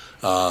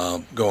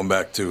 going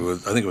back to, I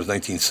think it was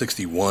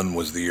 1961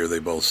 was the year they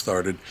both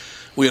started.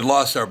 We had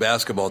lost our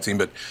basketball team,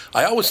 but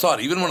I always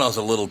thought, even when I was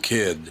a little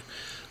kid,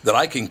 that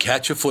I can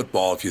catch a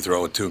football if you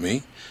throw it to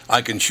me.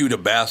 I can shoot a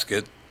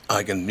basket.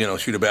 I can, you know,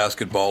 shoot a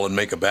basketball and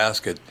make a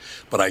basket,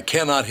 but I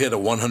cannot hit a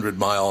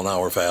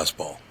 100-mile-an-hour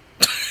fastball.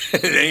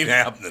 It ain't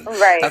happening.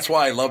 Right. That's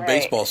why I love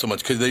baseball so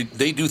much, because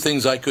they do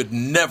things I could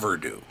never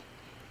do,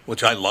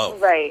 which I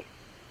love. Right.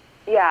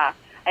 Yeah.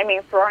 I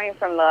mean, throwing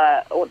from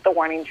the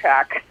warning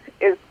track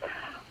is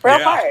real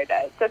hard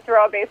to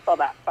throw a baseball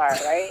that far,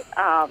 right?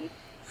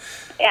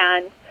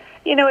 And,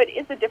 you know, it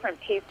is a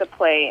different pace of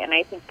play, and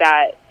I think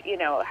that, you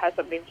know, has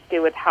something to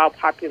do with how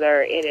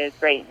popular it is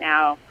right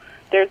now.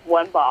 There's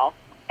one ball,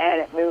 and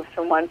it moves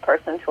from one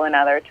person to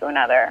another to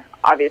another.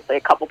 Obviously,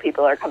 a couple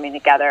people are coming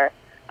together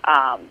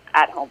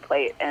at home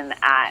plate and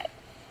at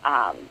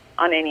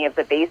on any of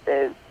the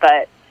bases,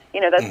 but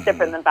you know that's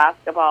different than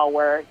basketball,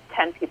 where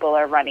 10 people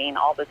are running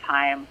all the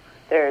time.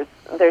 There's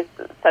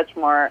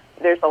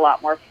a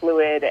lot more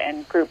fluid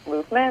and group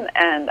movement,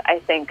 and I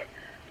think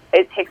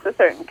it takes a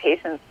certain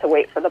patience to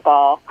wait for the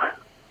ball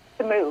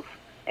to move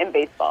in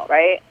baseball,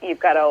 right? You've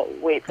got to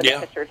wait for the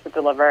pitcher to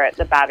deliver it,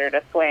 the batter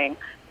to swing,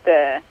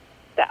 the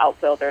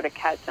outfielder to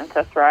catch and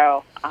to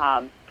throw.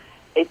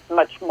 It's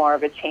much more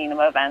of a chain of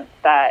events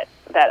that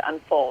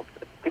unfolds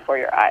before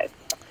your eyes.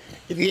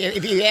 If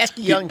you ask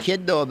a young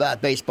kid, though,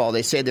 about baseball,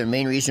 they say the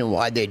main reason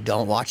why they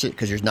don't watch it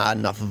because there's not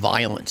enough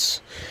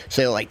violence.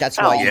 So, like, that's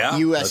why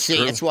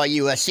USC. That's why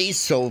USC is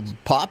so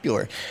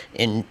popular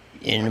in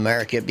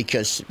America,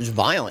 because it's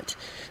violent.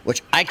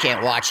 Which I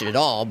can't watch it at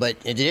all, but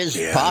it is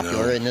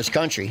popular in this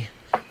country.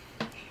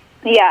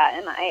 Yeah,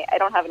 and I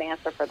don't have an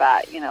answer for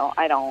that. You know,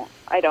 I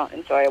don't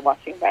enjoy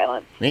watching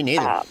violence. Me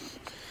neither.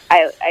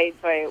 I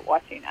enjoy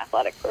watching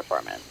athletic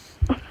performance.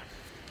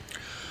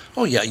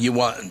 Oh yeah,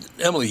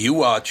 Emily, you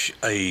watch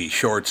a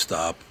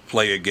shortstop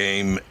play a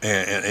game,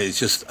 and it's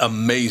just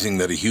amazing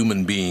that a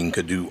human being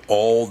could do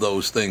all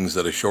those things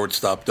that a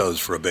shortstop does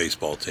for a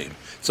baseball team.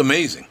 It's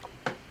amazing.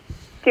 Do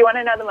you want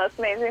to know the most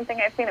amazing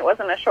thing I've seen? It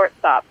wasn't a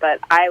shortstop,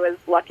 but I was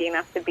lucky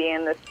enough to be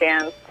in the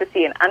stands to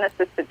see an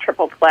unassisted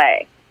triple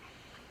play.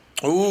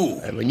 Ooh!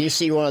 When you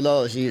see one of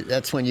those,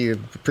 that's when you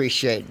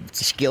appreciate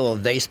the skill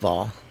of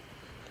baseball.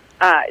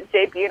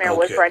 Jay Buhner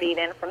was running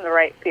in from the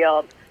right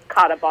field,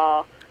 caught a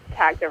ball,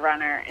 tagged a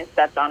runner, and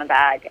stepped on a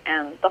bag,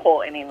 and the whole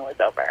inning was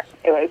over.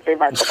 It was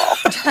remarkable.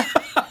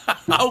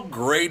 How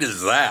great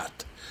is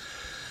that?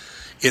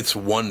 It's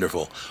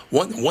wonderful.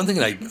 One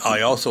thing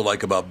I also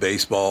like about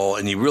baseball,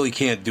 and you really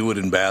can't do it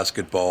in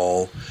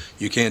basketball,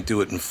 you can't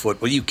do it in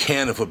football. You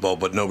can in football,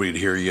 but nobody would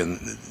hear you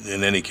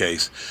in any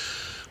case.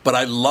 But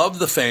I love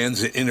the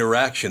fans'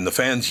 interaction, the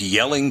fans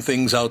yelling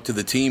things out to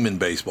the team in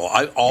baseball.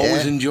 I've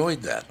always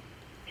enjoyed that.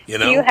 You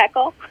know? Do you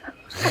heckle?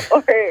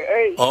 or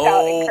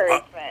shout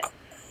encouragement?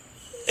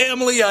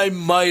 Emily, I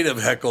might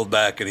have heckled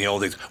back in the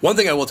old days. One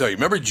thing I will tell you,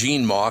 remember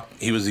Gene Mauch?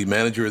 He was the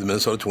manager of the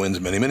Minnesota Twins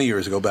many, many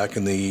years ago, back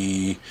in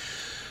the,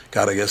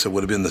 I guess it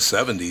would have been the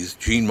 70s.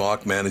 Gene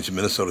Mauch managed the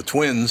Minnesota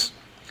Twins,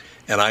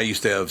 and I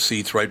used to have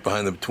seats right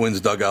behind the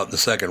Twins dugout in the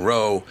second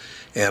row,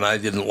 and I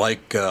didn't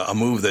like a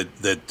move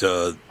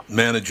that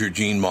manager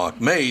Gene Mauch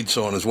made,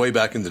 so on his way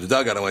back into the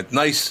dugout, I went,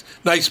 nice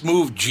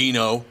move,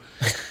 Gino.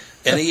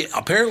 And he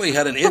apparently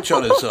had an itch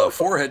on his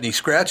forehead, and he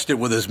scratched it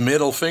with his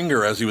middle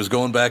finger as he was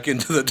going back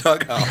into the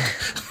dugout.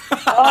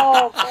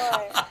 Oh,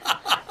 boy.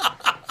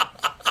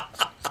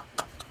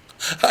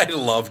 I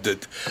loved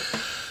it.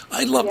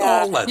 I loved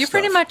all that You stuff.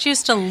 pretty much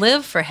used to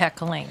live for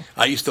heckling.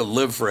 I used to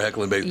live for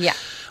heckling baseball. Yeah.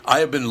 I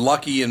have been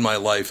lucky in my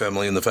life,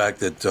 Emily, in the fact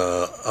that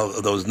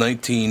those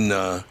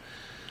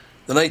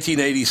the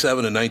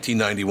 1987 and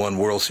 1991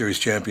 World Series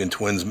champion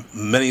Twins,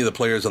 many of the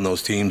players on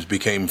those teams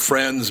became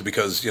friends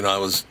because, I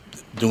was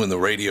doing the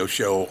radio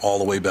show all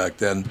the way back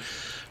then.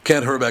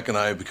 Kent Herbeck and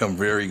I have become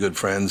very good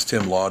friends.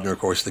 Tim Laudner, of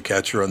course, the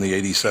catcher on the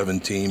 87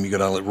 team. You go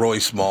down, Roy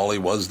Smalley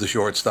was the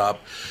shortstop.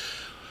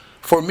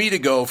 For me to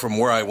go from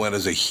where I went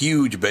as a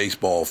huge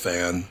baseball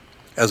fan,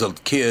 as a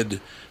kid,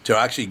 to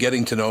actually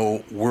getting to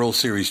know World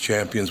Series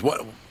champions,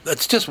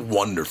 that's just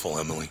wonderful,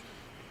 Emily.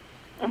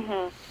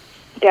 Mm-hmm.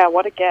 Yeah,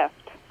 what a gift.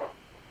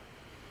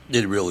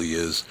 It really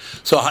is.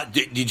 So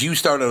did you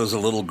start out as a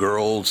little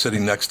girl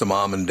sitting next to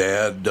mom and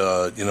dad,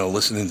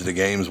 listening to the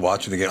games,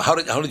 watching the game? How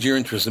did your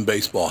interest in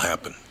baseball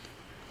happen?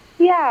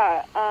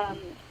 Yeah,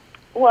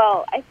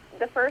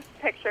 the first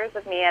pictures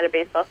of me at a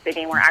baseball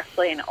stadium were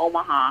actually in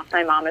Omaha.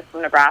 My mom is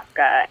from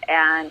Nebraska,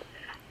 and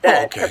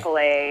the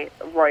AAA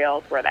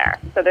Royals were there.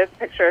 So there's a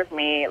picture of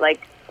me,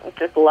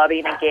 just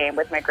loving a game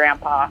with my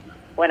grandpa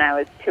when I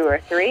was 2 or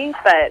 3.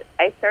 But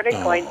I started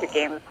going to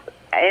games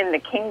in the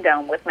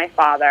Kingdom with my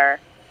father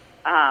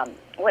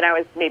when I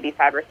was maybe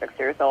 5 or 6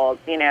 years old.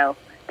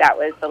 That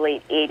was the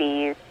late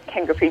 80s.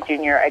 Ken Griffey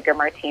Jr., Edgar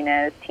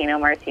Martinez, Tino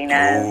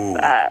Martinez,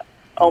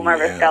 Omar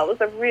Vizquel. It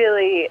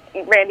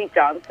was Randy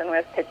Johnson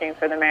was pitching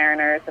for the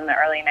Mariners in the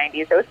early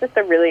 90s. It was just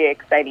a really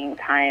exciting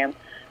time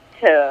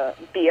to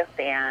be a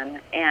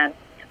fan. And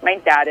my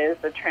dad is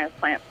a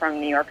transplant from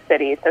New York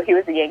City, so he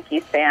was a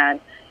Yankees fan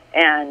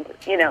and,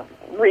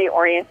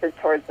 reoriented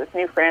towards this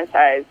new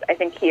franchise. I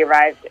think he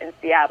arrived in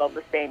Seattle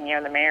the same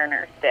year the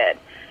Mariners did.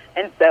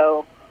 And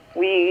so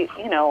he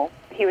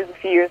was a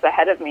few years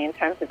ahead of me in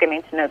terms of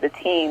getting to know the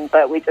team,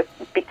 but we just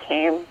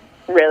became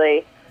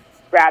really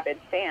rabid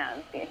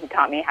fans. He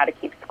taught me how to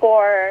keep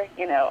score.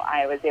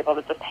 I was able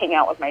to just hang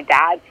out with my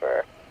dad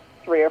for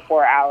 3 or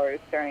 4 hours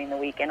during the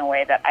week in a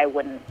way that I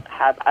wouldn't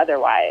have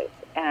otherwise.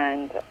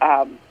 And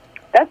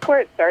that's where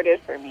it started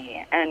for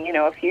me. And,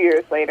 a few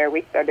years later,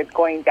 we started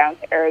going down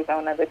to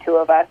Arizona, the two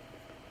of us,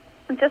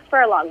 just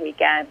for a long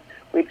weekend.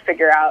 We'd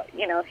figure out,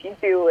 if you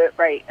do it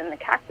right in the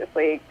Cactus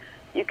League,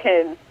 you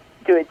can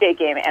do a day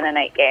game and a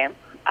night game.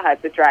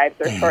 The drives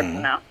are short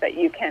enough that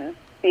you can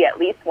see at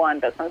least one,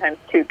 but sometimes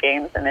 2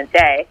 games in a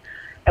day.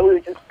 And we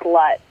would just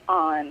glut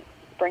on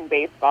spring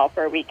baseball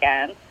for a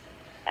weekend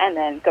and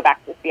then go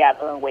back to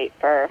Seattle and wait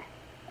for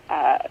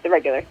the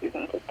regular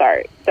season to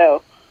start.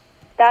 So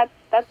that's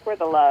where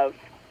the love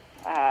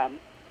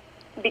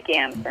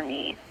began for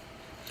me.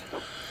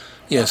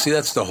 Yeah, see,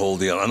 that's the whole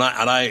deal. And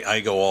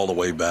I go all the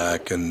way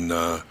back. And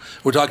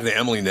we're talking to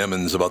Emily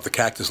Nemens about The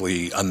Cactus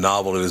League, a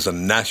novel that is a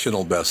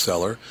national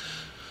bestseller.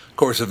 Of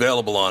course,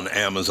 available on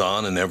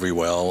Amazon and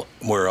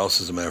where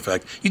else, as a matter of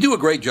fact. You do a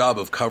great job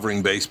of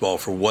covering baseball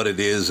for what it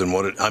is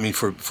and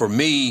for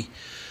me,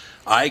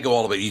 I go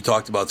all the way. You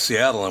talked about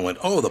Seattle, and I went,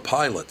 the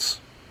Pilots.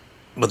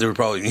 But they were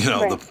probably,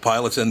 the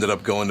Pilots ended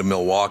up going to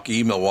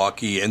Milwaukee.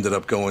 Milwaukee ended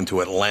up going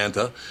to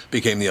Atlanta,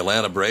 became the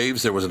Atlanta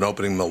Braves. There was an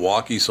opening in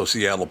Milwaukee, so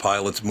Seattle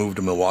Pilots moved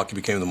to Milwaukee,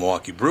 became the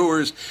Milwaukee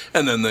Brewers,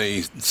 and then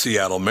the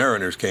Seattle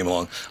Mariners came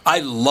along.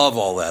 I love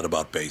all that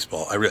about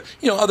baseball.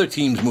 Other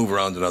teams move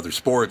around in other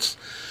sports,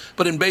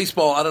 but in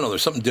baseball, I don't know,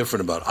 there's something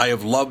different about it. I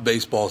have loved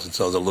baseball since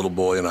I was a little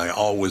boy, and I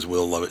always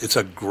will love it. It's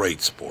a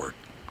great sport.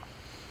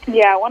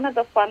 Yeah, one of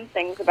the fun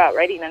things about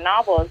writing a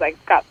novel is I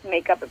got to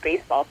make up a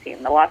baseball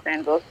team, the Los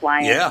Angeles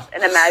Lions,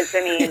 and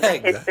imagining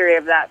the history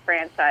of that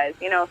franchise.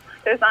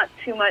 There's not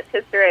too much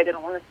history. I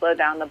didn't want to slow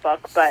down the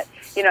book, but,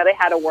 they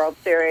had a World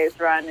Series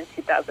run in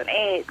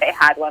 2008. They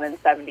had one in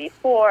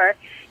 74.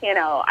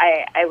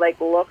 I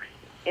looked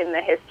in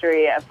the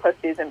history of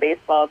postseason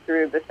baseball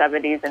through the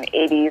 70s and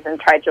 80s and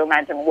tried to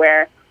imagine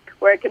where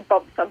I could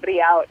bump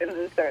somebody out and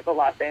insert the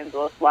Los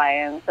Angeles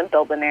Lions and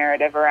build a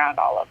narrative around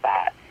all of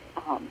that.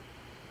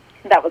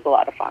 That was a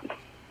lot of fun.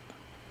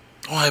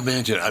 Oh, I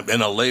imagine.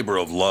 And a labor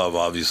of love,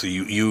 obviously.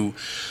 You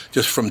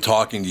just from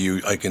talking to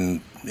you, I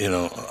can,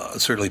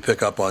 certainly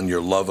pick up on your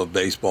love of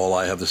baseball.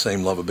 I have the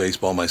same love of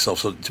baseball myself.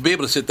 So to be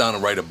able to sit down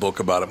and write a book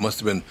about it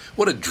must have been,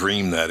 what a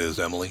dream that is,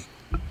 Emily.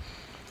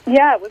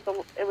 Yeah,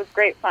 it was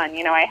great fun.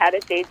 I had a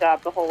day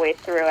job the whole way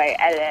through. I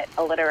edit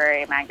a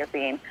literary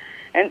magazine.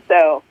 And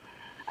so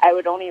I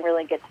would only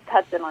really get to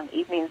touch it on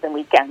evenings and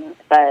weekends,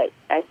 but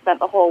I spent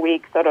the whole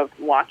week sort of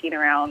walking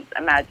around,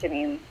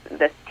 imagining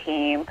this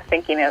team,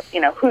 thinking of,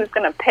 who's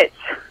going to pitch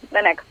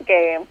the next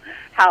game.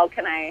 How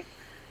can I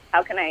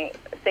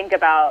think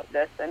about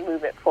this and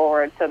move it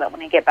forward so that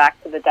when I get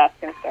back to the desk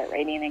and start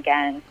writing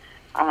again,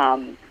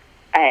 I'm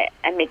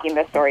making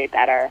the story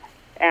better.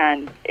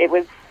 And it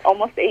was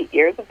almost 8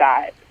 years of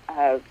that,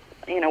 of,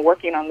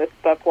 working on this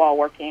book while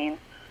working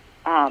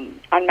on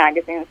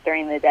magazines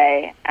during the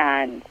day.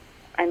 And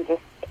I'm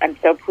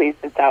so pleased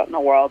it's out in the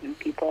world and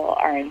people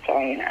are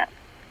enjoying it.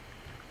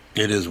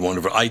 It is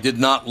wonderful. I did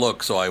not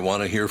look, so I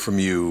want to hear from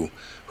you.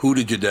 Who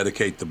did you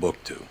dedicate the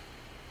book to?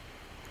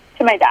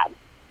 To my dad.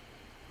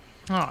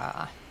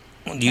 Aww.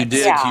 You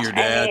did to your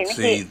dad?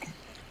 See,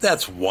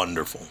 that's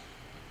wonderful.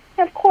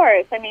 Of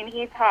course. I mean,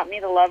 he taught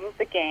me the love of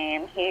the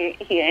game. He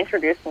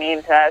introduced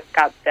me to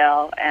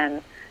Scottsdale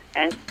and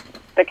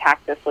the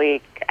Cactus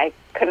League. I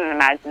couldn't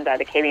imagine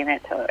dedicating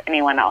it to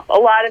anyone else. A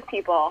lot of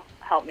people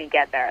helped me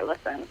get there.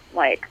 Listen,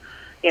 like,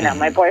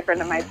 my boyfriend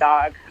and my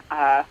dog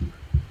are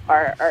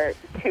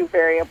two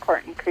very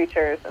important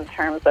creatures in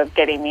terms of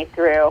getting me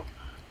through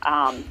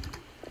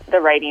the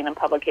writing and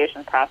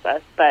publication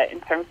process. But in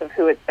terms of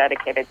who it's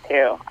dedicated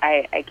to,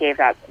 I gave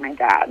that to my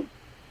dad.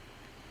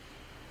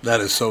 That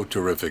is so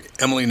terrific.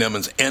 Emily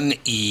Nemens, Nemens.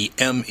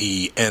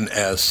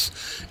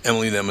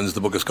 Emily Nemens,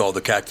 the book is called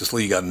The Cactus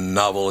League, a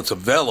novel. It's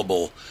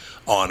available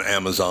on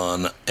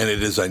Amazon, and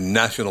it is a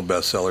national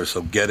bestseller,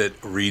 so get it,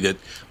 read it.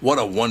 What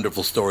a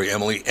wonderful story,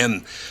 Emily.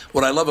 And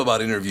what I love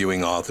about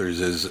interviewing authors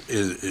is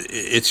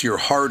it's your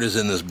heart is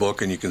in this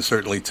book, and you can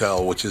certainly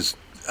tell, which is,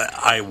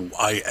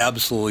 I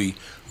absolutely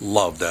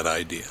love that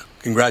idea.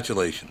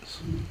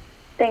 Congratulations.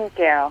 Thank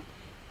you.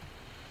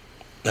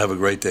 Have a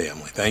great day,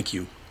 Emily. Thank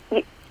you.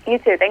 You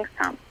too. Thanks,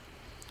 Tom.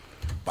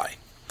 Bye.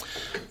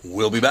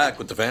 We'll be back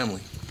with the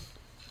family.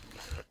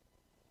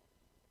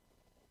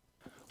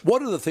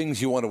 What are the things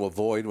you want to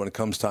avoid when it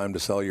comes time to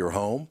sell your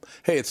home?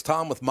 Hey, it's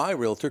Tom with my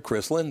realtor,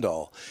 Chris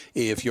Lindahl.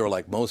 If you're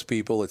like most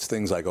people, it's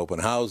things like open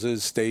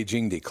houses,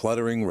 staging,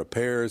 decluttering,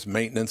 repairs,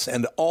 maintenance,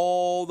 and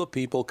all the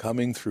people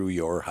coming through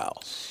your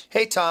house.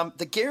 Hey, Tom,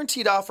 the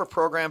Guaranteed Offer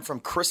program from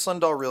Chris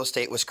Lindahl Real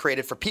Estate was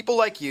created for people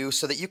like you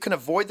so that you can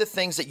avoid the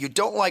things that you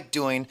don't like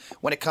doing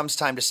when it comes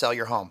time to sell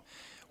your home.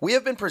 We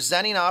have been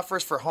presenting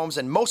offers for homes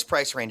in most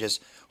price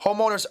ranges.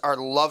 Homeowners are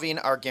loving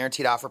our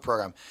Guaranteed Offer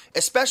program,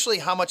 especially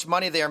how much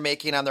money they are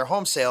making on their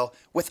home sale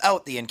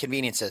without the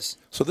inconveniences.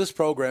 So this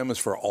program is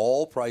for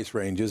all price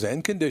ranges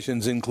and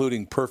conditions,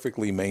 including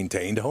perfectly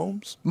maintained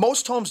homes?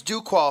 Most homes do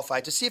qualify.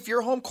 To see if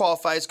your home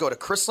qualifies, go to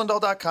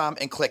chrislindahl.com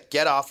and click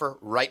Get Offer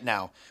right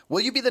now.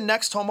 Will you be the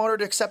next homeowner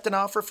to accept an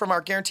offer from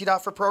our Guaranteed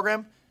Offer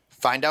program?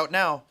 Find out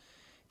now.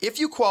 If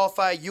you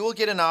qualify, you will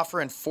get an offer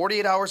in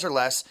 48 hours or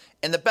less,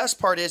 and the best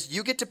part is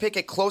you get to pick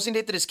a closing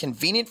date that is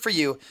convenient for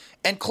you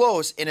and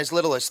close in as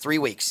little as 3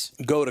 weeks.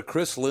 Go to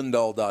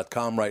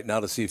chrislindahl.com right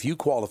now to see if you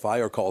qualify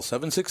or call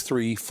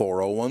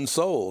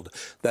 763-401-SOLD.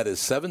 That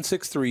is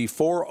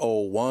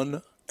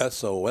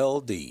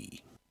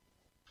 763-401-SOLD.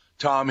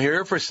 Tom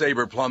here for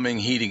Sabre Plumbing,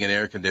 Heating, and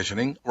Air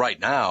Conditioning. Right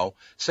now,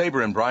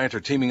 Sabre and Bryant are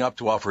teaming up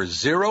to offer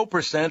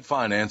 0%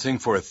 financing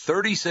for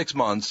 36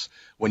 months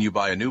when you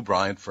buy a new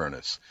Bryant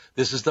furnace.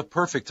 This is the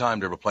perfect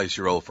time to replace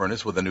your old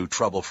furnace with a new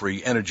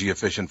trouble-free,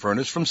 energy-efficient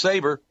furnace from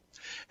Sabre.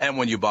 And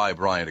when you buy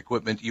Bryant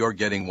equipment, you're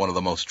getting one of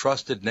the most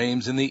trusted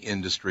names in the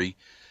industry.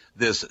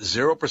 This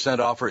 0%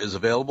 offer is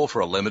available for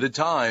a limited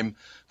time.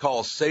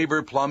 Call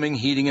Sabre Plumbing,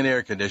 Heating, and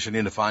Air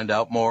Conditioning to find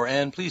out more,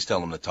 and please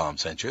tell them that Tom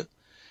sent you.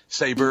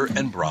 Sabre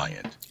and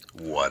Bryant,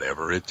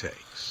 whatever it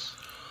takes.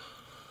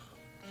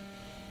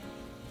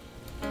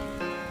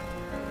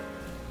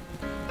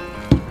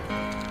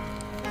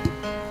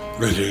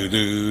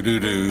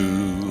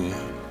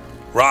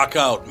 Rock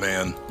out,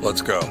 man.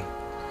 Let's go.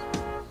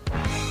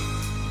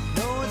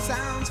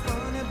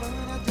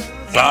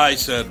 I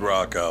said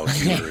rock out.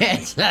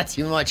 It's not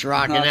too much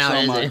rocking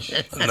out, is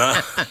it?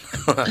 Not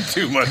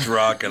too much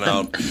rocking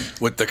out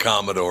with the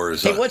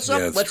Commodores. Hey, what's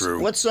up?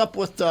 True. What's up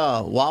with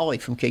Wally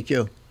from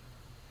KQ?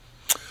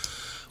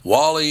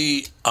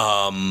 Wally,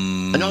 I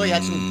know he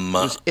had some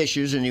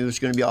issues and he was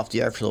going to be off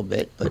the air for a little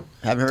bit, but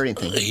haven't heard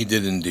anything. He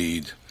did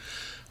indeed.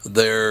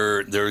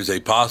 There is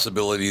a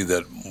possibility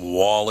that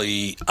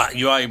Wally.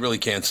 I really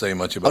can't say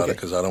much about it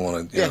because I don't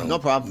want to. No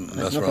problem.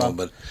 Mess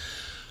around.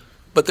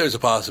 But there's a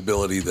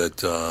possibility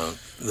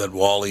that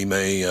Wally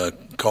may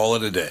call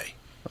it a day.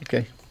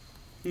 Okay.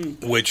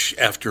 Which,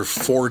 after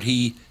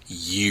 40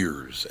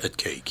 years at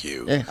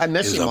KQ, I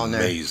miss him on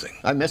there. Amazing.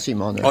 I miss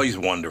him on there. Oh, he's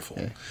wonderful.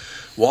 Yeah.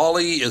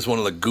 Wally is one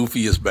of the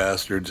goofiest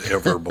bastards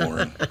ever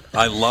born.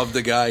 I love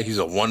the guy. He's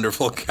a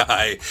wonderful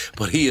guy,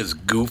 but he is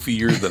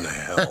goofier than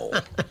hell.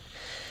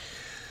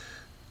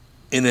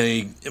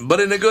 But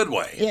in a good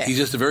way. Yeah, he's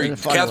just a very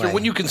Catherine.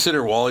 Wouldn't you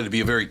consider Wally to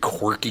be a very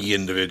quirky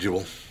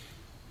individual?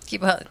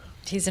 Well,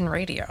 he's in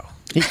radio.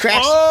 He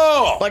cracks.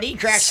 But he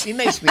cracks. He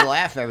makes me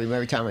laugh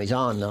every time he's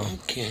on, though.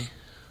 Okay.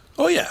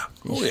 Oh yeah.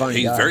 He's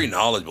very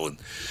knowledgeable.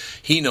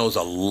 He knows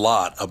a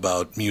lot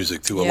about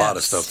music too. A lot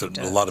of stuff that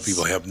a lot of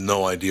people have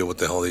no idea what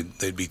the hell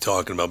they'd be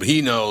talking about. But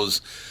he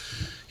knows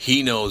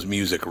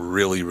music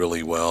really,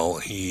 really well.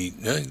 He's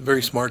a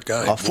very smart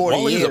guy. 40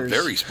 Wally's years. a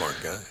very smart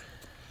guy.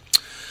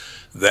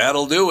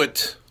 That'll do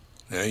it.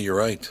 Yeah, you're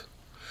right.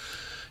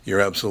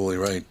 You're absolutely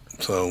right.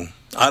 So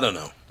I don't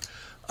know.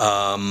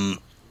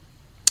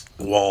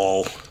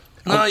 Wall.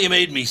 No, you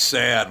made me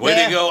sad. Way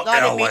to go,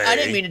 LA. I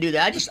didn't mean to do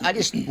that. I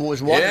just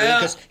was wondering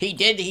because he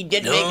did make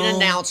an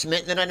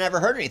announcement, and then I never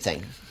heard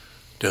anything.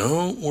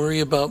 Don't worry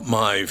about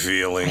my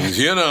feelings.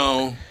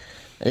 I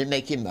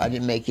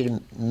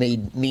didn't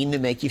mean to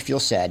make you feel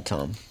sad,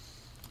 Tom.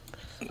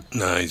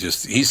 No,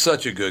 he's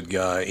such a good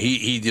guy.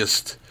 He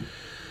just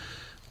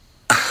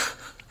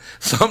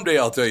someday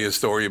I'll tell you a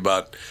story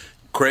about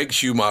Craig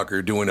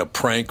Schumacher doing a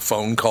prank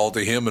phone call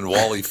to him, and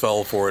Wally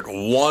fell for it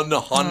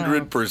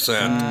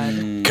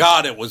 100%.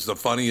 God, it was the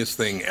funniest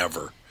thing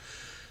ever.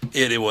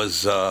 It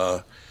was,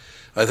 I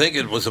think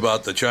it was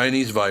about the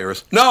Chinese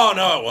virus. No,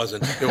 it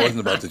wasn't. It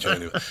wasn't about the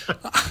Chinese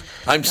virus.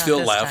 I'm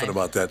still laughing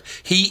about that.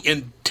 He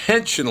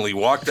intentionally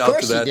walked out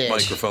to that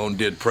microphone,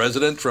 did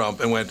President Trump,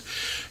 and went,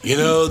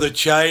 the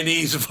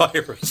Chinese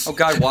virus. Oh,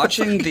 God,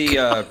 watching the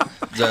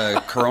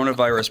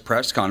coronavirus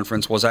press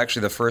conference was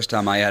actually the first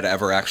time I had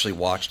ever actually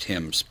watched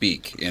him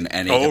speak in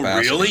any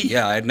capacity. Oh, really?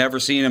 Yeah, I had never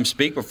seen him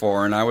speak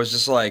before, and I was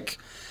just like,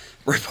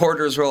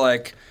 reporters were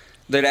like,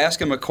 they'd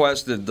ask him a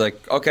question,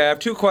 like, okay, I have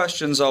two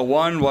questions.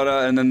 One, what?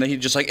 And then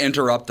he'd just like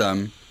interrupt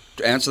them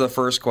to answer the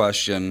first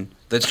question.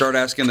 They'd start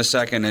asking the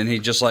second, and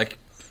he'd just like,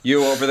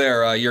 you over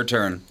there, your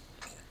turn.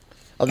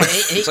 I mean,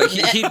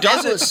 he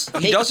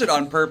does it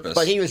on purpose.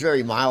 But he was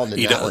very mild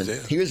in that one. Yeah.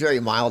 He was very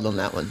mild on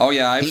that one. Oh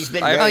yeah, he's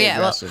been very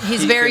aggressive.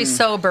 He's very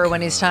sober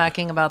when he's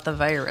talking about the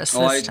virus.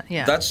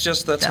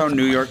 That's how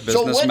New York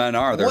businessmen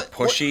are. They're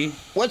pushy.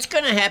 What's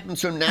going to happen?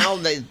 So now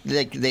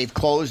they've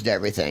closed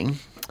everything.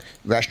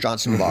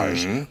 Restaurants and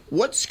bars.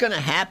 What's going to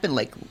happen?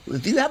 Like,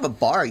 if you have a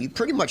bar, you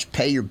pretty much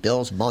pay your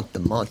bills month to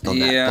month on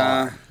that bar.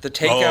 Yeah, the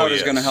takeout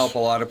is going to help a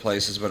lot of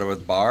places, but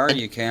with bar,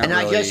 you can't.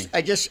 And really...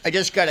 I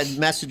just got a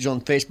message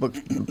on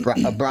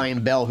Facebook.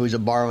 Brian Bell, who's a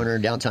bar owner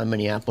in downtown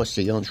Minneapolis,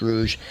 he owns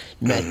Rouge,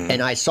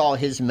 and I saw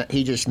he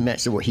just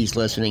messaged where he's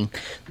listening.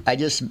 I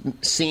just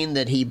seen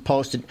that he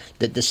posted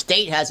that the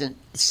state hasn't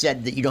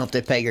said that you don't have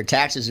to pay your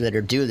taxes that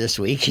are due this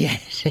week yet.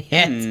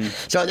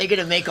 So are they going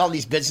to make all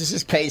these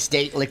businesses pay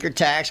state liquor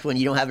tax when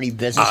you don't have any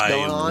business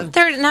going on?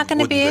 They're not going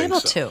to be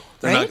able to,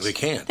 right? They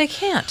can't. They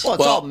can't. Well,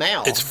 it's all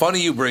mail. It's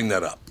funny you bring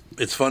that up.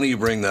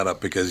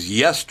 Because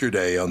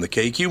yesterday on the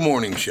KQ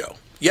Morning Show,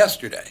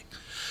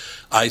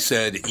 I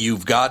said,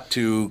 you've got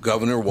to,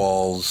 Governor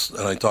Walz,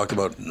 and I talked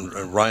about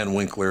Ryan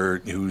Winkler,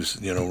 who's,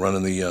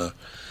 running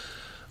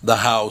the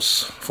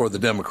House for the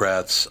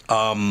Democrats.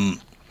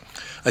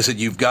 I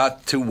said, you've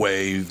got to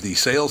waive the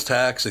sales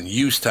tax and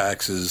use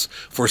taxes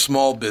for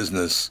small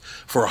business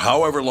for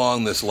however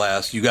long this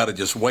lasts. You got to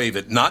just waive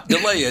it, not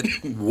delay it,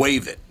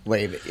 waive it.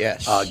 Waive it,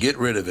 yes. Get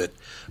rid of it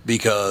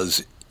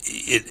because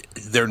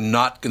they're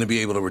not going to be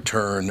able to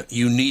return.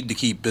 You need to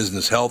keep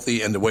business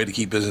healthy, and the way to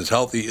keep business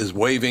healthy is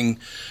waiving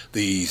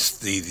the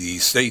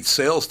state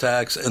sales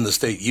tax and the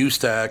state use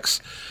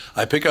tax.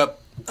 I pick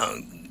up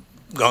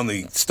on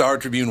the Star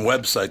Tribune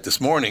website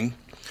this morning,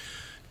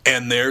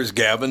 and there's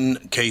Gavin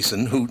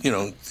Kaysen, who,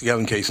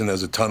 Gavin Kaysen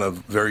has a ton of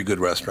very good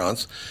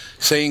restaurants,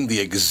 saying the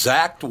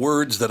exact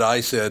words that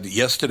I said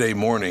yesterday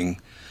morning,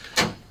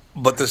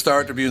 but the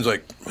Star Tribune's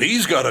like,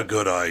 he's got a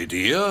good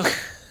idea.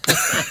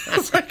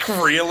 It's like,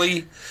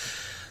 really?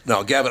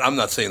 No, Gavin, I'm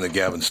not saying that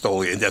Gavin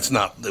stole it. That's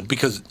not,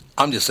 because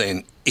I'm just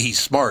saying he's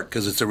smart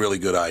because it's a really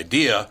good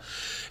idea.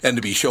 And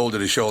to be shoulder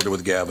to shoulder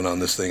with Gavin on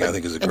this thing, I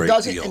think is a great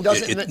deal.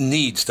 It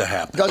needs to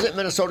happen. Doesn't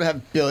Minnesota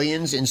have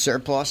billions in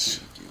surplus?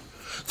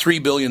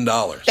 $3 billion.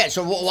 Yeah,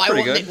 so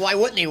why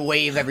wouldn't they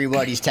waive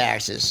everybody's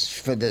taxes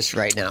for this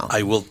right now?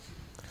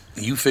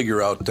 You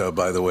figure out,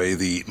 by the way,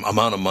 the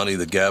amount of money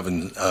that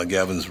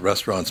Gavin's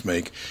restaurants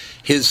make.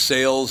 His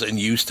sales and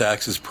use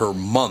taxes per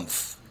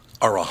month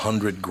are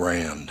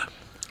 $100,000.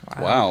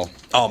 Wow.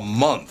 A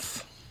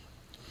month.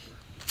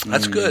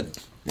 That's good.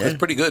 Yeah. That's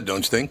pretty good,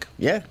 don't you think?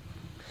 Yeah.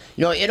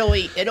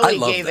 Italy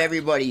gave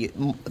everybody,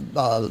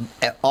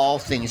 all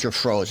things are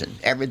frozen.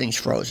 Everything's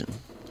frozen.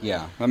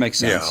 Yeah, that makes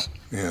sense.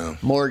 Yeah.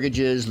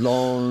 Mortgages,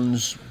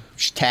 loans,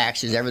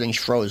 taxes, everything's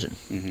frozen.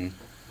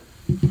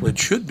 Mm-hmm. Well, it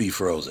should be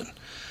frozen.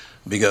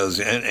 Because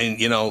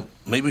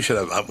maybe we should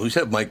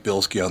have Mike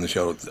Bilski on the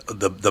show.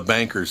 The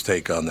bankers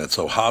take on that.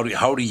 So how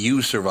do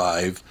you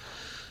survive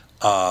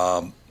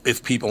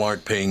if people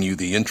aren't paying you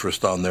the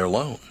interest on their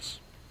loans?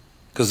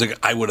 Because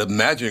I would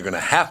imagine you're going to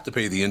have to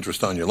pay the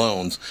interest on your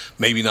loans.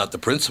 Maybe not the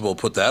principal.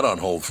 Put that on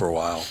hold for a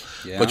while.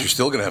 Yeah. But you're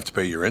still going to have to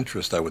pay your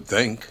interest, I would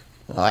think.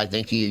 Well, I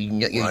think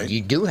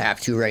you do have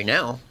to right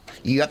now.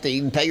 You have to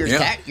even pay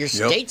your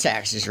state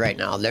taxes right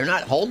now. They're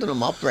not holding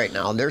them up right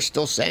now. They're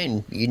still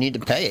saying you need to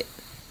pay it.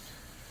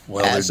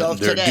 Well,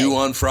 they're due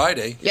on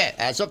Friday. Yeah,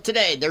 as of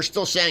today, they're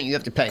still saying you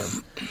have to pay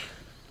them.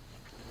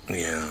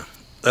 Yeah,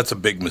 that's a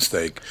big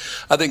mistake.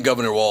 I think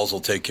Governor Walz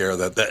will take care of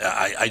that.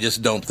 I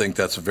just don't think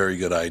that's a very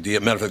good idea.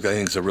 Matter of fact, I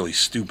think it's a really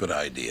stupid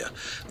idea.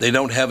 They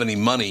don't have any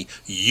money.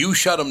 You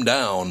shut them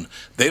down.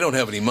 They don't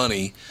have any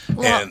money,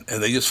 and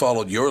they just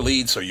followed your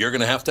lead, so you're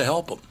going to have to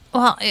help them.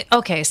 Well,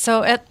 okay,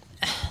 so at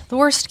the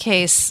worst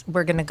case,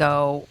 we're going to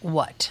go,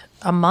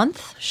 a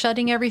month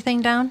shutting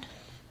everything down?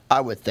 I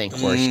would think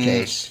worst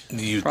case.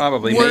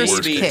 Probably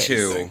worst maybe case.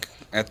 Two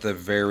at the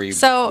very worst.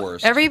 So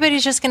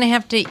everybody's just going to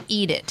have to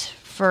eat it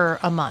for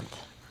a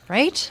month,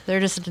 right?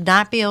 They're just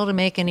not be able to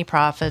make any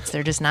profits.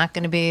 They're just not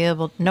going to be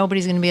able.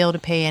 Nobody's going to be able to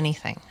pay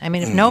anything. I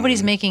mean, if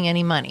nobody's making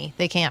any money,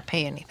 they can't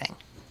pay anything.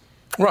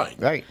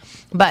 Right.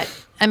 But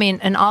I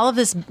mean, and all of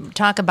this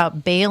talk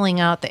about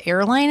bailing out the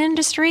airline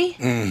industry,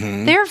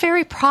 they're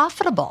very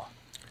profitable.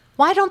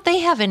 Why don't they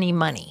have any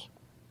money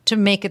to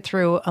make it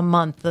through a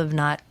month of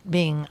not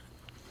being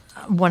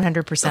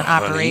 100%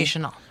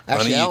 operational.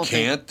 Actually, Honey, you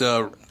can't.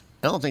 I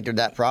don't think they're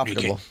that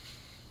profitable.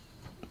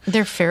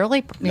 They're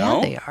fairly. No?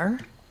 Yeah, they are.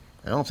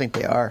 I don't think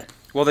they are.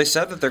 Well, they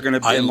said that they're going to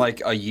be in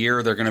like a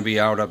year. They're going to be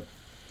out of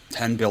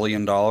 $10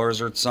 billion or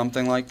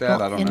something like that.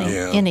 Well, I don't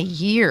know. In a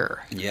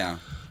year. Yeah.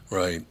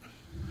 Right.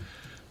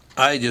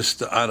 I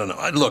don't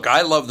know. Look,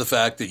 I love the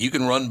fact that you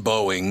can run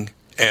Boeing,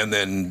 and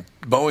then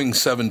Boeing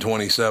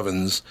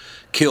 727s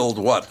killed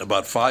what?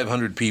 About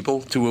 500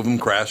 people. 2 of them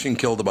crashing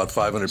killed about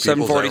 500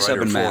 people.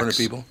 747 Is that right? Or 400 Max.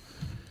 people.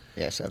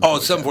 Yeah, Oh,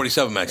 it's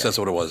 747 Max. Yeah. That's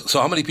what it was. So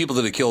how many people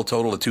did it kill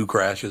total of 2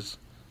 crashes?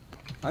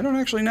 I don't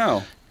actually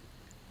know.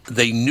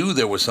 They knew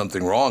there was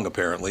something wrong,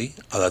 apparently.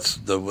 That's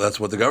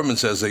what the government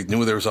says. They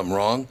knew there was something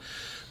wrong.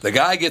 The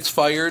guy gets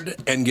fired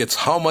and gets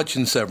how much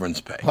in severance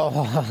pay?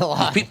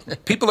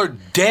 People are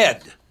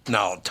dead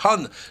now.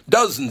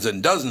 Dozens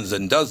and dozens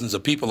and dozens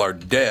of people are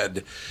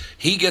dead.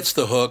 He gets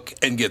the hook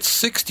and gets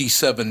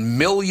 $67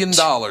 million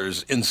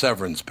in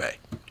severance pay.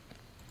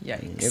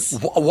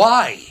 Yikes.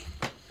 Why?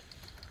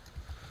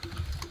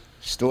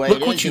 It's the way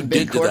Look it what is you in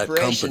big did to that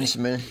corporations,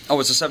 company. man. Oh,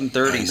 it's a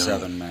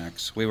 737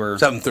 Max. We were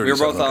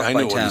 737. both off I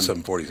by knew it 10. was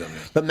 747.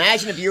 But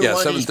imagine if you were Yeah,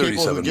 one of these people who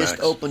 737 just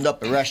Max. opened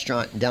up a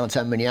restaurant in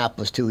downtown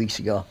Minneapolis 2 weeks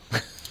ago.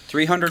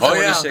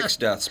 346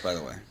 deaths, by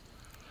the way.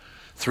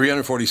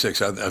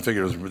 346. I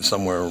figured it was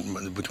somewhere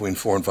between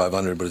 400 and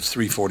 500, but it's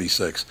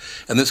 346.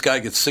 And this guy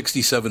gets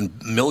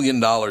 $67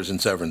 million in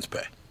severance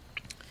pay.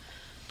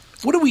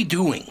 What are we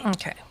doing?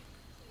 Okay.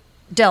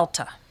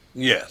 Delta.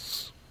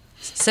 Yes.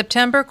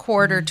 September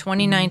quarter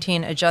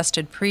 2019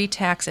 adjusted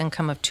pre-tax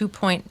income of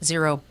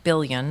 $2.0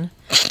 billion,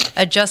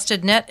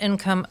 adjusted net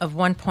income of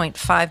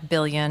 $1.5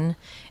 billion,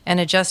 and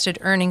adjusted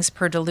earnings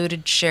per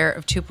diluted share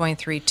of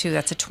 2.32.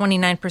 That's a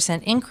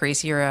 29%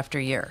 increase year after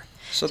year.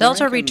 So they're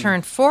Delta making-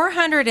 returned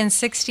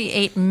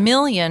 $468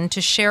 million to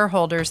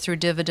shareholders through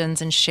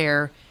dividends and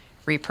share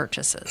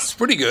repurchases. It's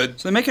pretty good.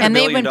 So they're making And $1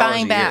 they've billion been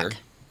buying a back. year.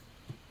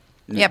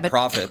 Yeah, but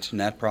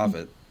Net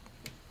profit.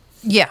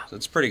 yeah, So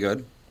it's pretty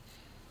good.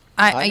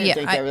 I didn't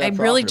think they were that I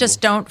really profitable.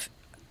 just don't.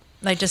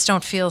 I just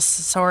don't feel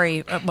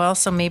sorry. Well,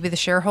 so maybe the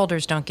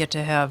shareholders don't get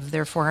to have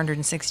their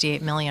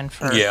 $468 million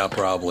for Yeah,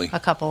 probably. a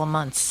couple of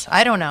months.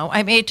 I don't know.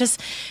 I mean, it just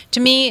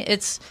to me,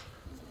 it's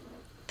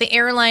the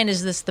airline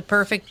is the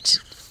perfect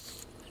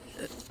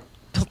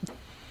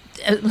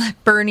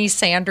Bernie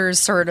Sanders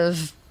sort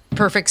of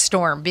perfect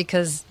storm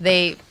because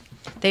they're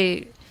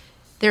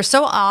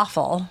so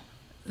awful.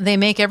 They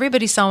make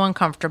everybody so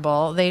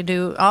uncomfortable. They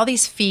do all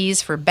these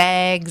fees for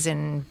bags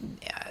and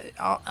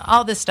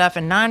all this stuff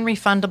and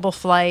non-refundable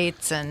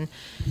flights and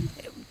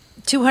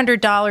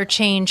 $200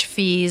 change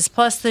fees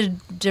plus the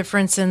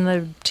difference in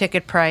the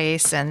ticket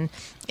price. And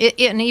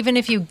even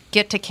if you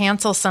get to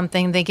cancel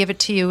something, they give it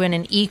to you in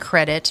an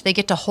e-credit. They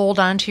get to hold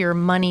on to your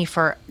money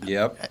for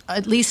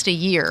at least a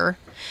year.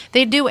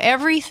 They do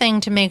everything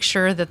to make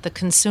sure that the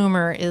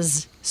consumer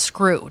is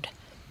screwed.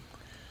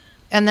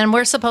 And then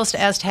we're supposed to,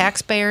 as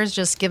taxpayers,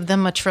 just give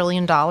them $1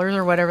 trillion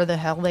or whatever the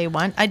hell they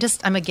want.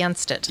 I'm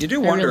against it. You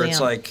do I wonder, really it's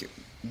am. like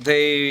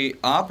they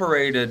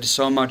operated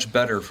so much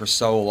better for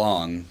so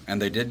long,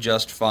 and they did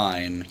just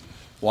fine.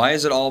 Why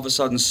is it all of a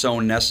sudden so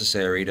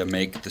necessary to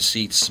make the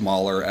seats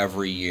smaller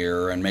every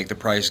year and make the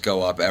price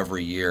go up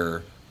every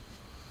year?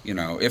 You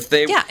know, if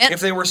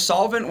they were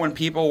solvent when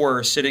people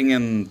were sitting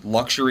in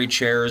luxury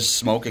chairs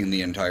smoking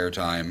the entire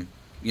time,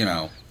 you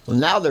know. Well,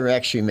 now they're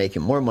actually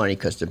making more money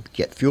because the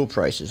fuel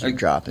prices are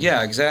dropping.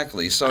 Yeah,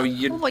 exactly. So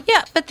you. Well,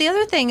 yeah, but the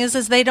other thing is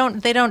they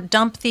don't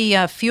dump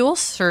the fuel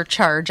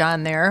surcharge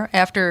on there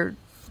after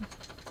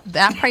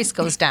that price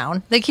goes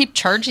down. They keep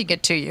charging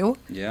it to you.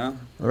 Yeah.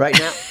 Right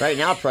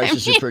now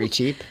prices are pretty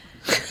cheap.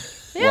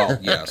 Well,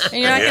 yes.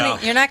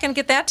 And you're not going to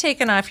get that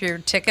taken off your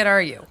ticket,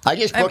 are you? I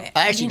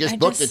actually just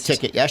booked a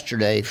ticket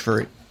yesterday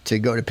to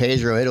go to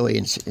Pesaro, Italy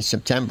in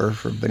September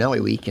for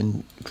Benelli week,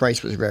 and the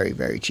price was very,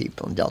 very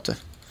cheap on Delta.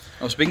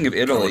 Oh, speaking of I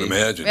Italy, would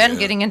imagine. And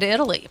getting into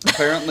Italy.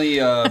 apparently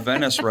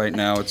Venice right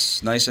now,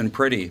 it's nice and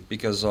pretty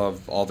because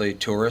of all the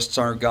tourists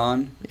aren't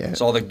gone. Yeah.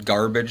 It's all the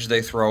garbage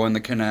they throw in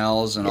the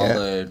canals and all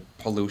the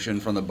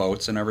pollution from the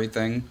boats and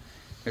everything.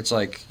 It's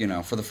like, you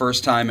know, for the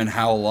first time in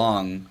how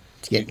long?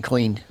 It's getting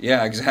cleaned.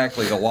 Yeah,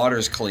 exactly. The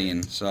water's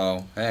clean.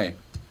 So, hey,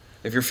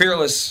 if you're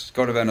fearless,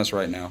 go to Venice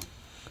right now.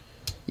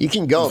 You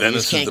can go, but you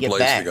Venice just is can't the get place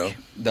back. to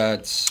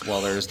go.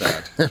 Well, there's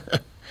that.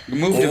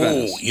 Move to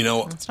Venice. You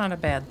know, It's not a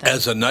bad thing.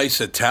 as a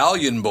nice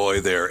Italian boy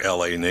there,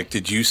 L.A., Nick,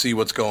 did you see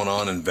what's going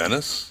on in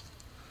Venice?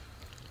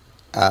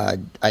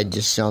 I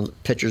just saw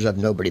pictures of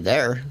nobody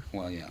there.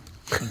 Well, yeah.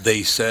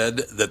 They said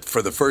that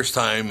for the first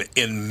time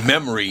in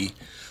memory,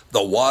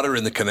 the water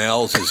in the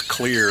canals is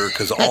clear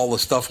because all the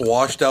stuff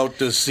washed out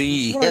to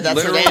sea. Yeah,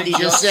 that's what Andy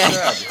just said.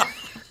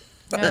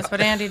 Yeah, that's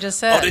what Andy just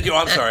said. Oh, did you?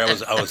 I'm sorry.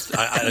 I'm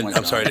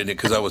sorry, I didn't,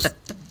 because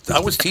I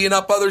was teeing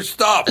up other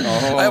stuff.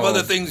 I have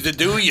other things to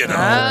do, you know.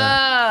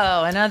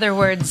 Oh, in other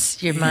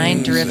words, your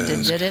mind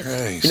drifted, did it?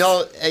 Christ. You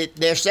know,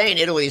 they're saying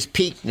Italy's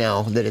peaked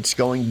now, that it's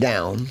going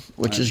down,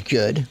 which is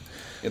good.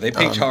 Yeah, they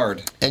peaked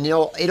hard. And, you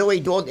know, Italy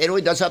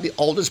does have the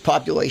oldest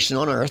population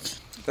on Earth.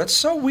 That's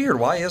so weird.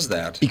 Why is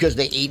that? Because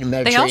they eat a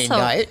Mediterranean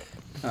diet.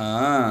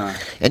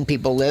 And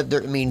people live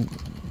there. I mean,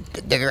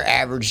 their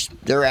average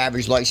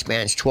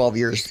lifespan is 12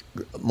 years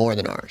more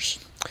than ours.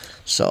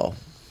 So.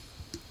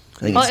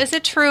 Well, is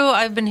it true?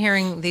 I've been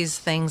hearing these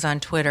things on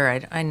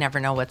Twitter. I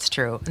never know what's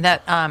true.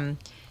 That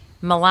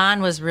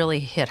Milan was really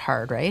hit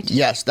hard, right?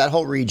 Yes, that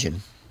whole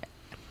region.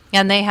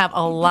 And they have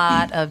a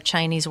lot of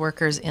Chinese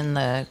workers in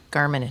the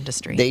garment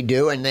industry. They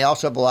do, and they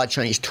also have a lot of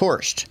Chinese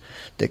tourists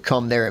that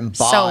come there and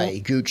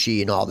buy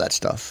Gucci and all that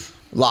stuff.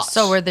 Lots.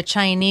 So were the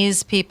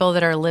Chinese people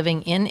that are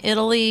living in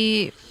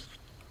Italy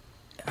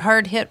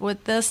hard hit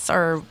with this,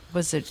 or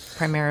was it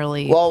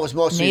primarily it was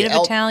mostly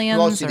Native Italians?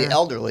 Mostly the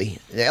elderly.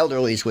 The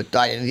elderly is what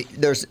died. And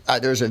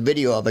there's a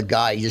video of a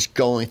guy just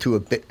going through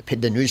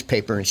the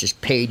newspaper, and it's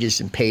just pages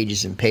and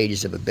pages and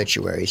pages of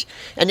obituaries.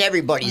 And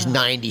everybody's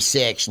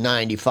 96,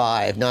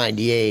 95,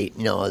 98,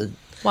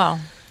 Wow.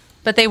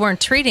 But they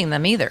weren't treating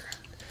them either.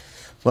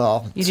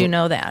 Well, you do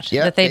know that.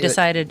 Yeah, that they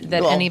decided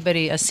that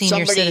a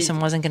senior citizen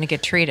wasn't going to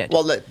get treated.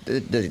 Well,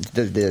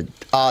 the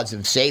odds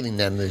of saving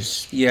them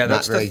is that's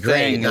not very the great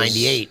thing in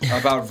 98.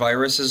 About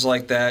viruses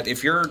like that.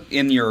 If you're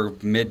in your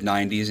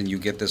mid-90s and you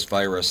get this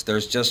virus,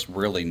 there's just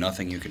really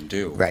nothing you can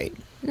do. Right.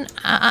 Yeah,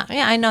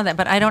 I know that,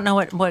 but I don't know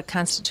what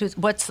constitutes.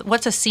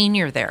 What's a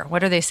senior there?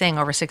 What are they saying?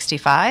 Over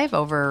 65?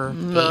 Over 80?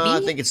 No, I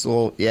think it's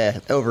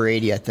over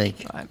 80. I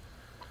think.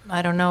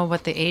 I don't know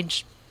what the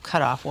age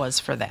cutoff was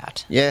for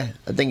that. Yeah,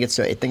 I think it's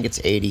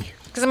 80.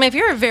 Because if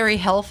you're a very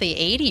healthy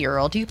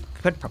 80-year-old,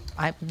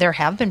 there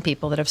have been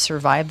people that have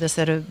survived this.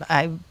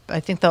 I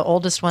think the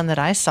oldest one that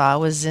I saw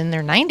was in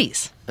their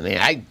 90s. I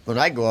mean, when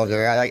I go over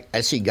there, I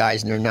see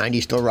guys in their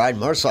 90s still riding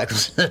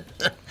motorcycles.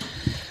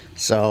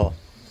 So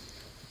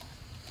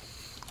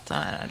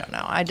I don't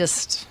know. I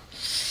just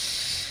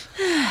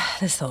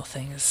this whole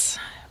thing is.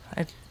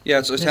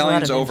 It's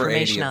Italians over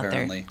 80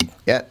 apparently.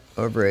 Yeah,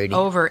 over 80.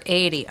 Over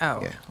 80.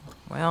 Oh. Yeah.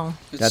 Well,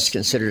 that's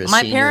considered a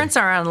my senior. parents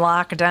are on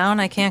lockdown.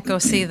 I can't go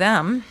see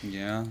them.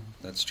 Yeah,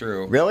 that's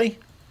true. Really?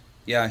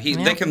 Yeah,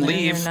 they can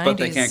leave, but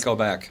they can't go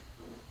back.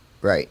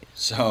 Right.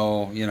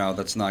 So,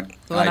 that's not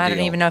well, ideal. I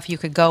don't even know if you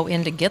could go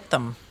in to get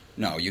them.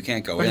 No, you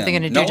can't go in. What are they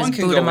going to do, no just one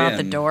can boot go them out in,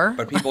 the door?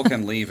 But people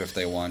can leave if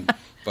they want.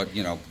 But,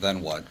 then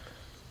what?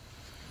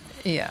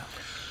 Yeah.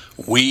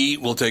 We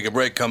will take a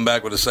break, come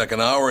back with a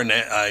second hour, and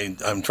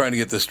I'm trying to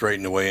get this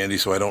straightened away, Andy,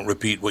 so I don't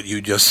repeat what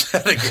you just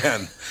said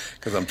again,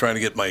 because I'm trying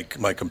to get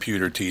my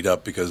computer teed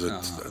up because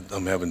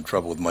I'm having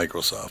trouble with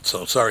Microsoft.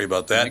 So sorry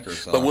about that,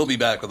 but we'll be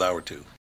back with hour two.